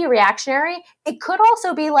could be reactionary. It could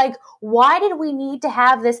also be why did we need to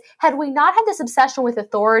have this? Had we not had this obsession with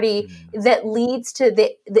authority that leads to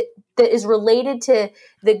that is related to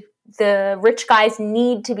the rich guy's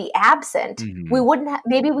need to be absent, we wouldn't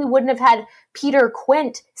have had Peter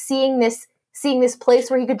Quint seeing this place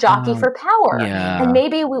where he could jockey for power, and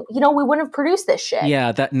maybe we wouldn't have produced this shit.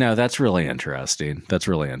 Yeah, that's really interesting. That's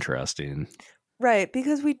really interesting, right?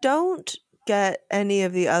 Because we don't get any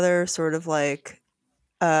of the other sort of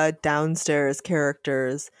downstairs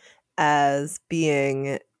characters as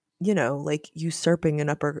being usurping an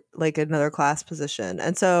upper another class position,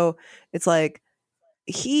 and so it's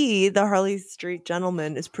he, the Harley Street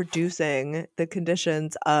gentleman, is producing the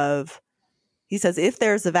conditions of, he says, if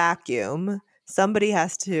there's a vacuum, somebody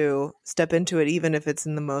has to step into it, even if it's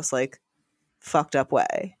in the most fucked up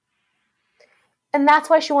way. And that's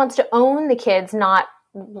why she wants to own the kids, not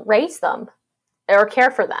raise them or care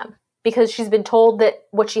for them, because she's been told that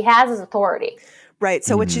what she has is authority. Right.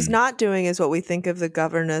 So what she's not doing is what we think of the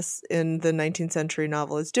governess in the 19th century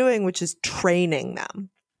novel as doing, which is training them.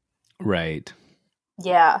 Right.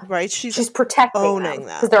 Yeah. Right. She's protecting them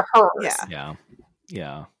because they're hers.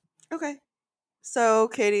 Yeah. Okay. So,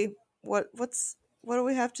 Katie, what do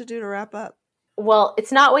we have to do to wrap up? Well,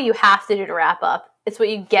 it's not what you have to do to wrap up. It's what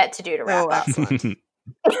you get to do to wrap up. Excellent.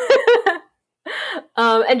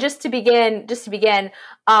 And just to begin,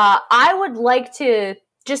 I would like to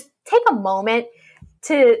just take a moment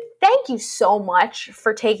to thank you so much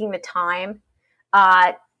for taking the time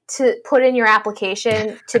to put in your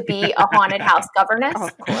application to be a haunted house governess.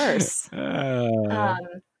 Of course. Every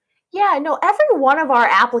one of our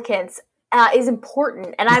applicants is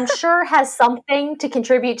important, and I'm sure has something to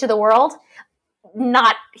contribute to the world.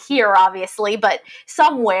 Not here, obviously, but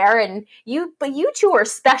somewhere. And you two are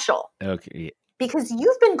special. Okay. Because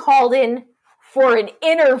you've been called in for an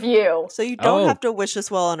interview. So you don't have to wish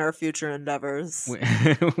us well on our future endeavors.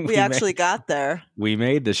 We actually got there. We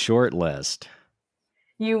made the short list.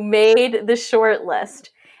 You made the short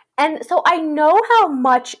list. And so I know how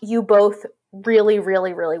much you both really,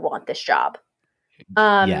 really, really want this job.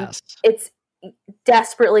 Yes. It's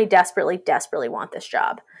desperately, desperately, desperately want this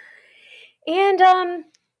job. And,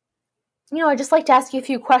 I'd just like to ask you a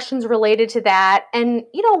few questions related to that. And,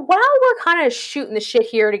 while we're kind of shooting the shit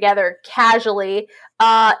here together casually,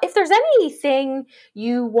 if there's anything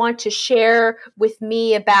you want to share with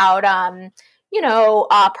me about,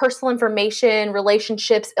 personal information,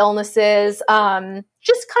 relationships, illnesses,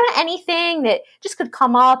 just kind of anything that just could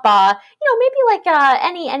come up,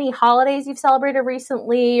 maybe any holidays you've celebrated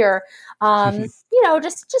recently, or,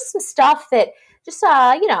 just some stuff that just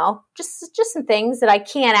some things that I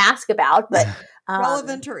can't ask about, but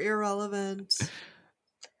relevant or irrelevant,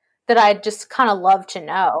 that I'd just kind of love to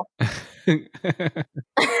know. It's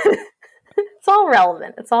all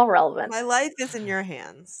relevant. It's all relevant. My life is in your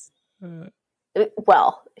hands.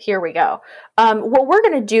 Well, here we go. What we're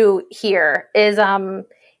going to do here is a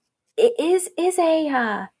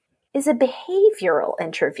behavioral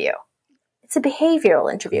interview. It's a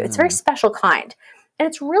behavioral interview. It's a very special kind, and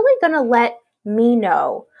it's really going to let me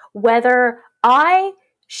know whether I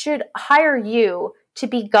should hire you to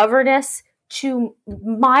be governess to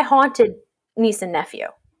my haunted niece and nephew.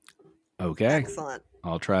 Okay. Excellent.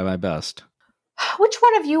 I'll try my best. Which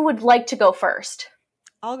one of you would like to go first?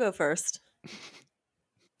 I'll go first.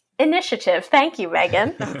 initiative. Thank you,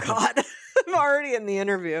 Megan. Oh God, I'm already in the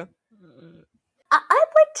interview. I'd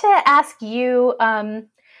like to ask you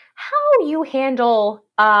how you handle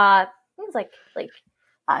things like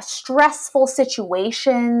stressful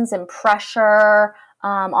situations and pressure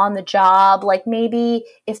on the job. Like maybe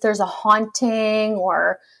if there's a haunting,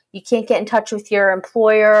 or you can't get in touch with your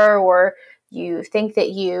employer, or you think that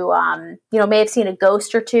you may have seen a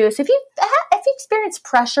ghost or two. So if you experience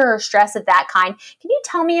pressure or stress of that kind, can you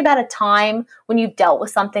tell me about a time when you've dealt with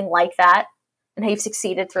something like that and how you've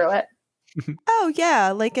succeeded through it? Oh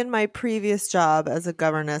yeah, like in my previous job as a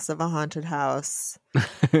governess of a haunted house.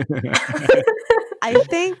 I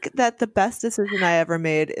think that the best decision I ever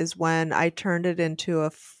made is when I turned it into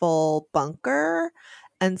a full bunker.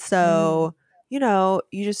 And so, you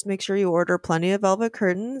just make sure you order plenty of velvet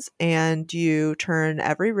curtains and you turn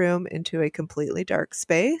every room into a completely dark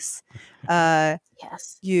space.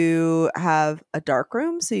 Yes. You have a dark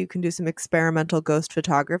room so you can do some experimental ghost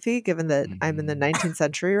photography, given that I'm in the 19th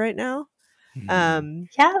century right now.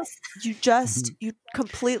 Yes. You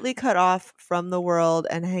completely cut off from the world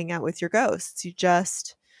and hang out with your ghosts. You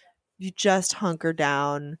just hunker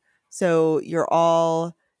down. So you're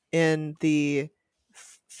all in the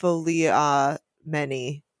folia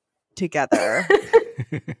many together.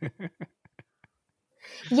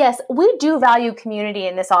 Yes, we do value community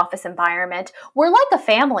in this office environment. We're like a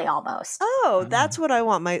family almost. Oh, that's what I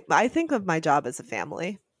want. I think of my job as a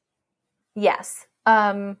family. Yes.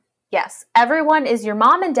 Yes. Everyone is your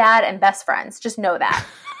mom and dad and best friends. Just know that.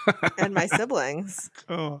 And my siblings.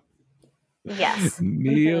 Oh. Yes.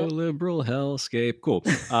 Neoliberal hellscape. Cool.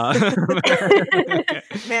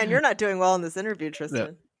 Man, you're not doing well in this interview,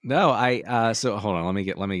 Tristan. No, so hold on, let me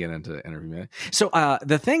get into the interview. So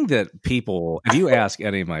the thing that people, if you ask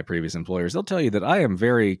any of my previous employers, they'll tell you that I am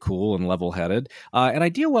very cool and level-headed, and I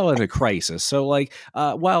deal well in a crisis. So like,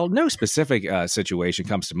 while no specific situation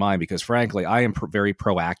comes to mind, because frankly, I am very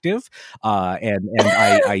proactive, and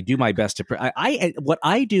I do my best to. What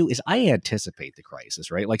I do is I anticipate the crisis,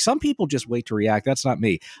 right? Like some people just wait to react. That's not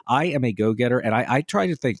me. I am a go-getter, and I try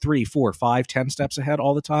to think 3, 4, 5, 10 steps ahead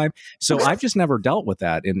all the time. So I've just never dealt with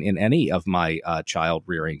that in any of my child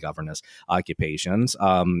rearing governess occupations.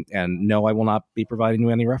 And no, I will not be providing you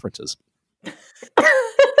any references.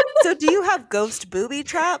 So do you have ghost booby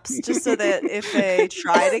traps just so that if they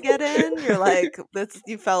try to get in, you're like,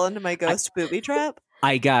 you fell into my ghost booby trap?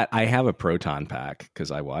 I have a proton pack because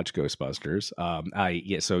I watch Ghostbusters.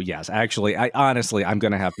 So yes, actually, I'm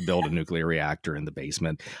going to have to build a nuclear reactor in the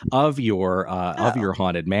basement of your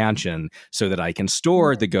haunted mansion so that I can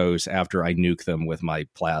store the ghosts after I nuke them with my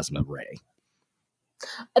plasma ray.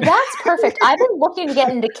 That's perfect. I've been looking to get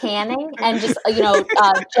into canning and just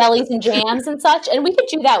jellies and jams and such, and we could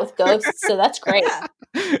do that with ghosts. So that's great. Yeah.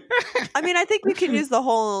 I mean, I think we can use the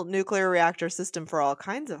whole nuclear reactor system for all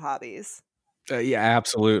kinds of hobbies. Yeah,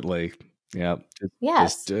 absolutely. Yeah.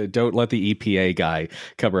 Yes. Just don't let the EPA guy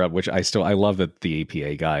cover up, which I love that the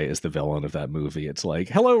EPA guy is the villain of that movie. It's like,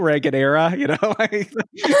 hello, Reagan era,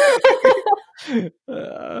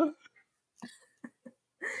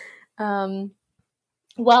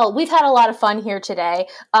 Well, we've had a lot of fun here today,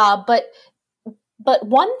 but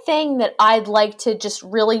one thing that I'd like to just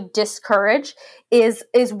really discourage is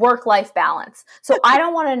work-life balance. So I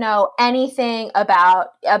don't want to know anything about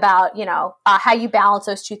how you balance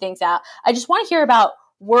those two things out. I just want to hear about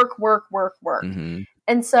work. Mm-hmm.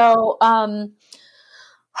 And so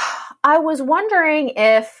I was wondering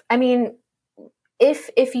if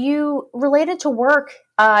you related to work,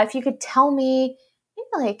 if you could tell me,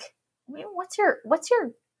 what's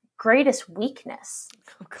your greatest weakness?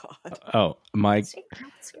 Oh God. Oh, what's your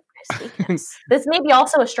greatest weakness? This may be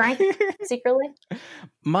also a strength secretly.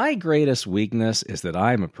 My greatest weakness is that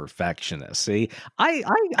I'm a perfectionist. See,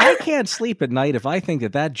 I can't sleep at night if I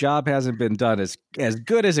think that job hasn't been done as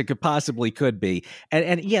good as it could be.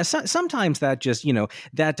 And yeah, sometimes that just,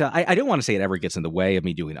 I don't want to say it ever gets in the way of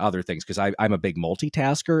me doing other things because I'm a big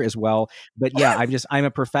multitasker as well. But yeah, I'm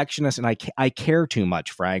a perfectionist and I care too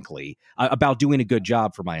much, frankly, about doing a good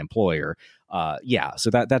job for my employer.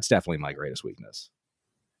 So that's definitely my greatest weakness.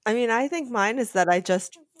 I mean, I think mine is that I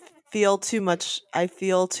just feel too much. I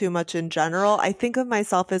feel too much in general. I think of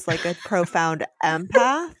myself as like a profound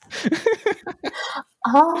empath.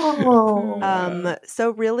 Oh. So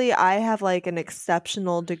really, I have like an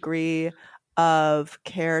exceptional degree of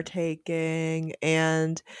caretaking,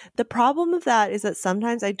 and the problem of that is that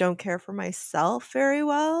sometimes I don't care for myself very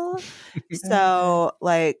well. So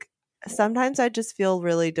like sometimes I just feel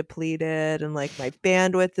really depleted and like my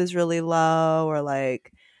bandwidth is really low, or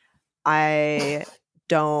like I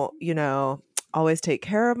don't, always take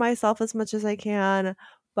care of myself as much as I can.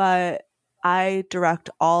 but I direct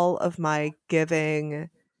all of my giving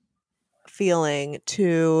feeling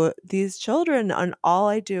to these children, and all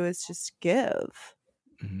I do is just give.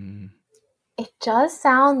 Mm. It does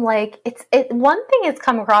sound like it. One thing it's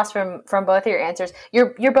come across from both of your answers.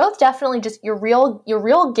 You're both definitely just you're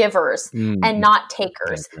real givers and not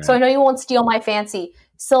takers. That's So I right. know you won't steal my fancy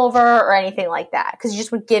silver or anything like that because you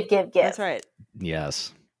just would give. That's right.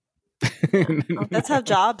 Yes. That's how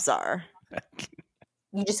jobs are.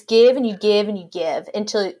 You just give and you give and you give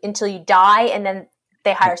until you die, and then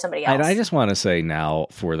they hire somebody else. And I just want to say now,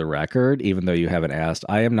 for the record, even though you haven't asked,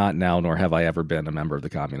 I am not now, nor have I ever been a member of the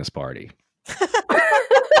Communist Party.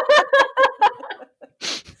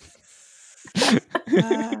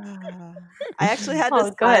 I actually had to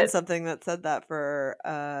Oh, sign good. something that said that for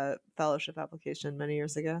a fellowship application many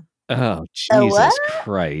years ago. Oh, Oh, Jesus what?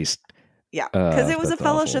 Christ. Yeah, because it was a That's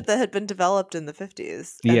fellowship awful. that had been developed in the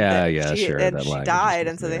 50s. Yeah, she, sure. And that she language died,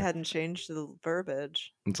 was and so they there. hadn't changed the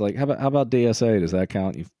verbiage. It's like, how about DSA? Does that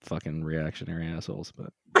count? You fucking reactionary assholes.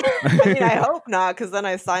 But I mean, I hope not, because then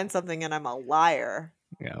I signed something and I'm a liar.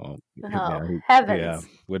 yeah, well, Oh, heavens. Yeah,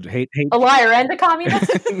 would hate A liar and a communist?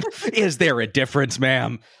 Is there a difference,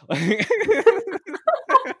 ma'am? You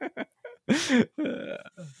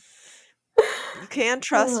can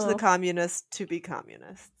trust the communists to be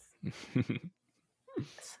communists.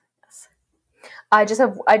 I just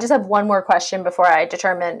have one more question before I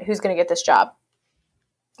determine who's going to get this job.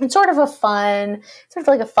 It's sort of a fun,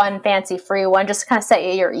 fancy free one, just to kind of set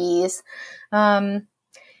you at your ease.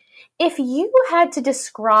 If you had to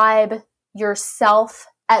describe yourself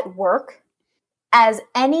at work as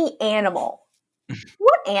any animal,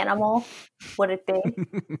 what animal would it be?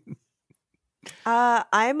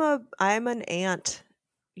 I'm an ant,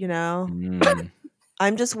 you know.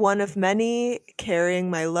 I'm just one of many carrying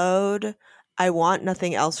my load. I want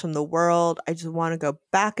nothing else from the world. I just want to go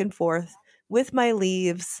back and forth with my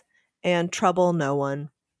leaves and trouble no one.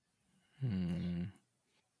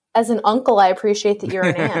 As an uncle, I appreciate that you're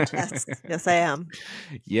an ant. Yes, I am.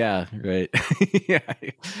 Yeah, right. Yeah.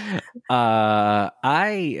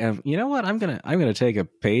 I am. You know what? I'm gonna take a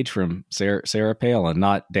page from Sarah Palin,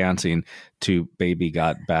 not dancing to "Baby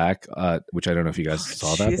Got Back," which I don't know if you guys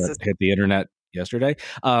saw that. That hit the internet yesterday.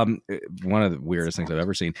 One of the weirdest things I've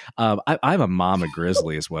ever seen. I'm a mama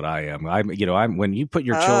grizzly, is what I am. I'm when you put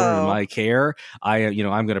your children in my care, I'm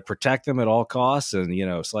going to protect them at all costs, and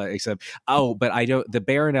except but I don't. The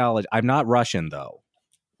bear analogy. I'm not Russian though,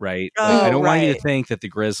 right? I don't want you to think that the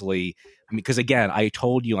grizzly. Because again, I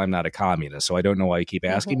told you I'm not a communist, so I don't know why you keep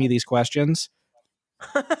asking me these questions.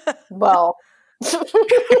 Well.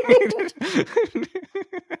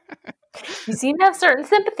 You seem to have certain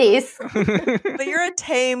sympathies. But you're a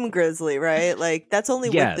tame grizzly, right? Like, that's only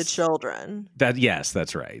with the children. Yes,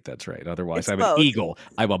 that's right. That's right. Otherwise, I'm an eagle.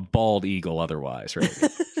 I'm a bald eagle otherwise, right?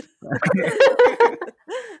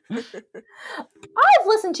 I've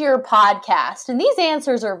listened to your podcast, and these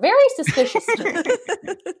answers are very suspicious to me.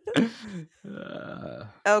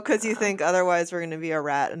 Because you think otherwise we're going to be a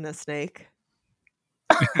rat and a snake?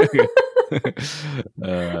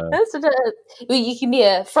 You can be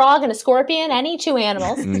a frog and a scorpion, any two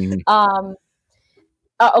animals. Okay,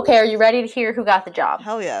 are you ready to hear who got the job?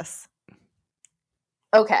 Hell yes.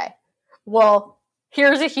 Okay. Well,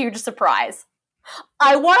 here's a huge surprise.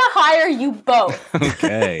 I want to hire you both.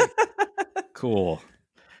 Okay. Cool.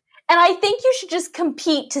 And I think you should just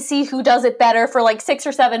compete to see who does it better for like 6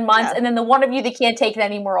 or 7 months, and then the one of you that can't take it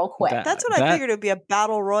anymore will quit. That's what I figured it would be, a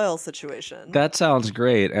battle royal situation. That sounds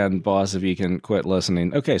great. And boss, if you can quit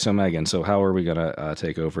listening. Okay, so Megan, so how are we going to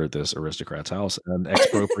take over this aristocrat's house and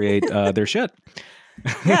expropriate their shit?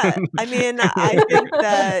 Yeah, I mean, I think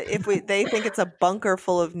that if they think it's a bunker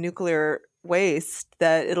full of nuclear waste,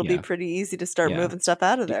 that it'll be pretty easy to start moving stuff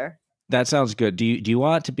out of there. That sounds good. Do you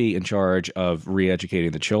want to be in charge of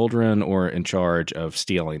re-educating the children or in charge of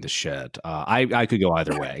stealing the shit? I could go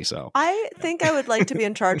either way. So I think I would like to be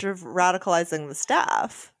in charge of radicalizing the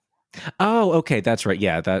staff. Oh, okay, that's right.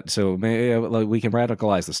 Yeah, so we can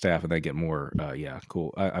radicalize the staff and then get more. Yeah,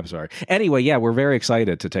 cool. I'm sorry. Anyway, yeah, we're very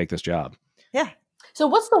excited to take this job. Yeah. So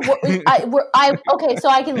what's the okay? So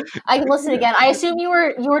I can listen again. I assume you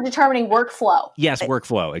were determining workflow. Yes,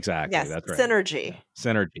 workflow. Exactly. Yes, that's right. Synergy.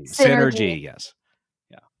 Synergy. Yes.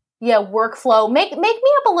 Yeah, workflow. Make me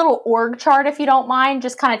up a little org chart if you don't mind.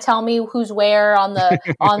 Just kind of tell me who's where on the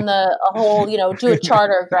whole. Do a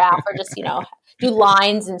chart or a graph, or just do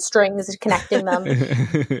lines and strings connecting them.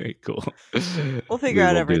 Cool. We'll figure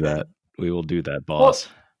out everything. We will do that, boss.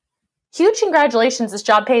 Well, huge congratulations. This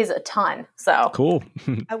job pays a ton. So cool.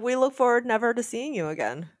 We look forward never to seeing you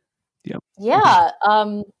again. Yep. Yeah.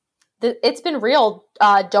 it's been real.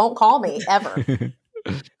 Don't call me ever.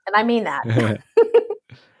 And I mean that.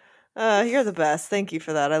 You're the best. Thank you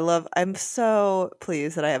for that. I'm so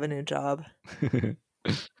pleased that I have a new job.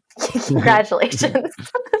 Congratulations.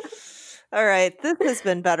 All right. This has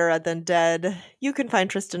been Better Ed Than Dead. You can find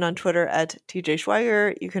Tristan on Twitter at TJ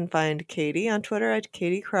Schweiger. You can find Katie on Twitter at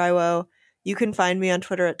Katie Crywo. You can find me on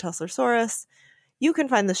Twitter at Tusslersaurus. You can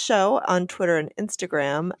find the show on Twitter and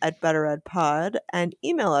Instagram at BetterEdPod and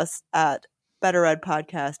email us at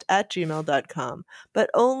betteredpodcast@gmail.com, but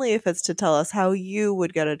only if it's to tell us how you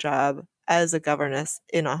would get a job as a governess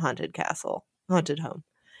in a haunted home.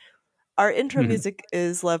 Our intro music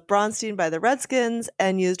is Lev Bronstein by the Redskins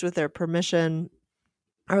and used with their permission.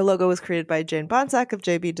 Our logo was created by Jane Bonsack of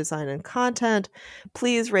JB Design and Content.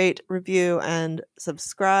 Please rate, review, and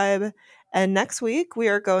subscribe. And next week, we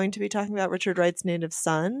are going to be talking about Richard Wright's Native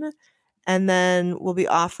Son. And then we'll be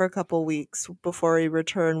off for a couple weeks before we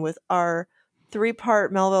return with our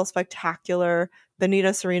 3-part Melville Spectacular,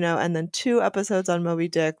 Benito Cereno, and then 2 episodes on Moby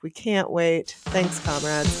Dick. We can't wait. Thanks,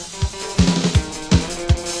 comrades.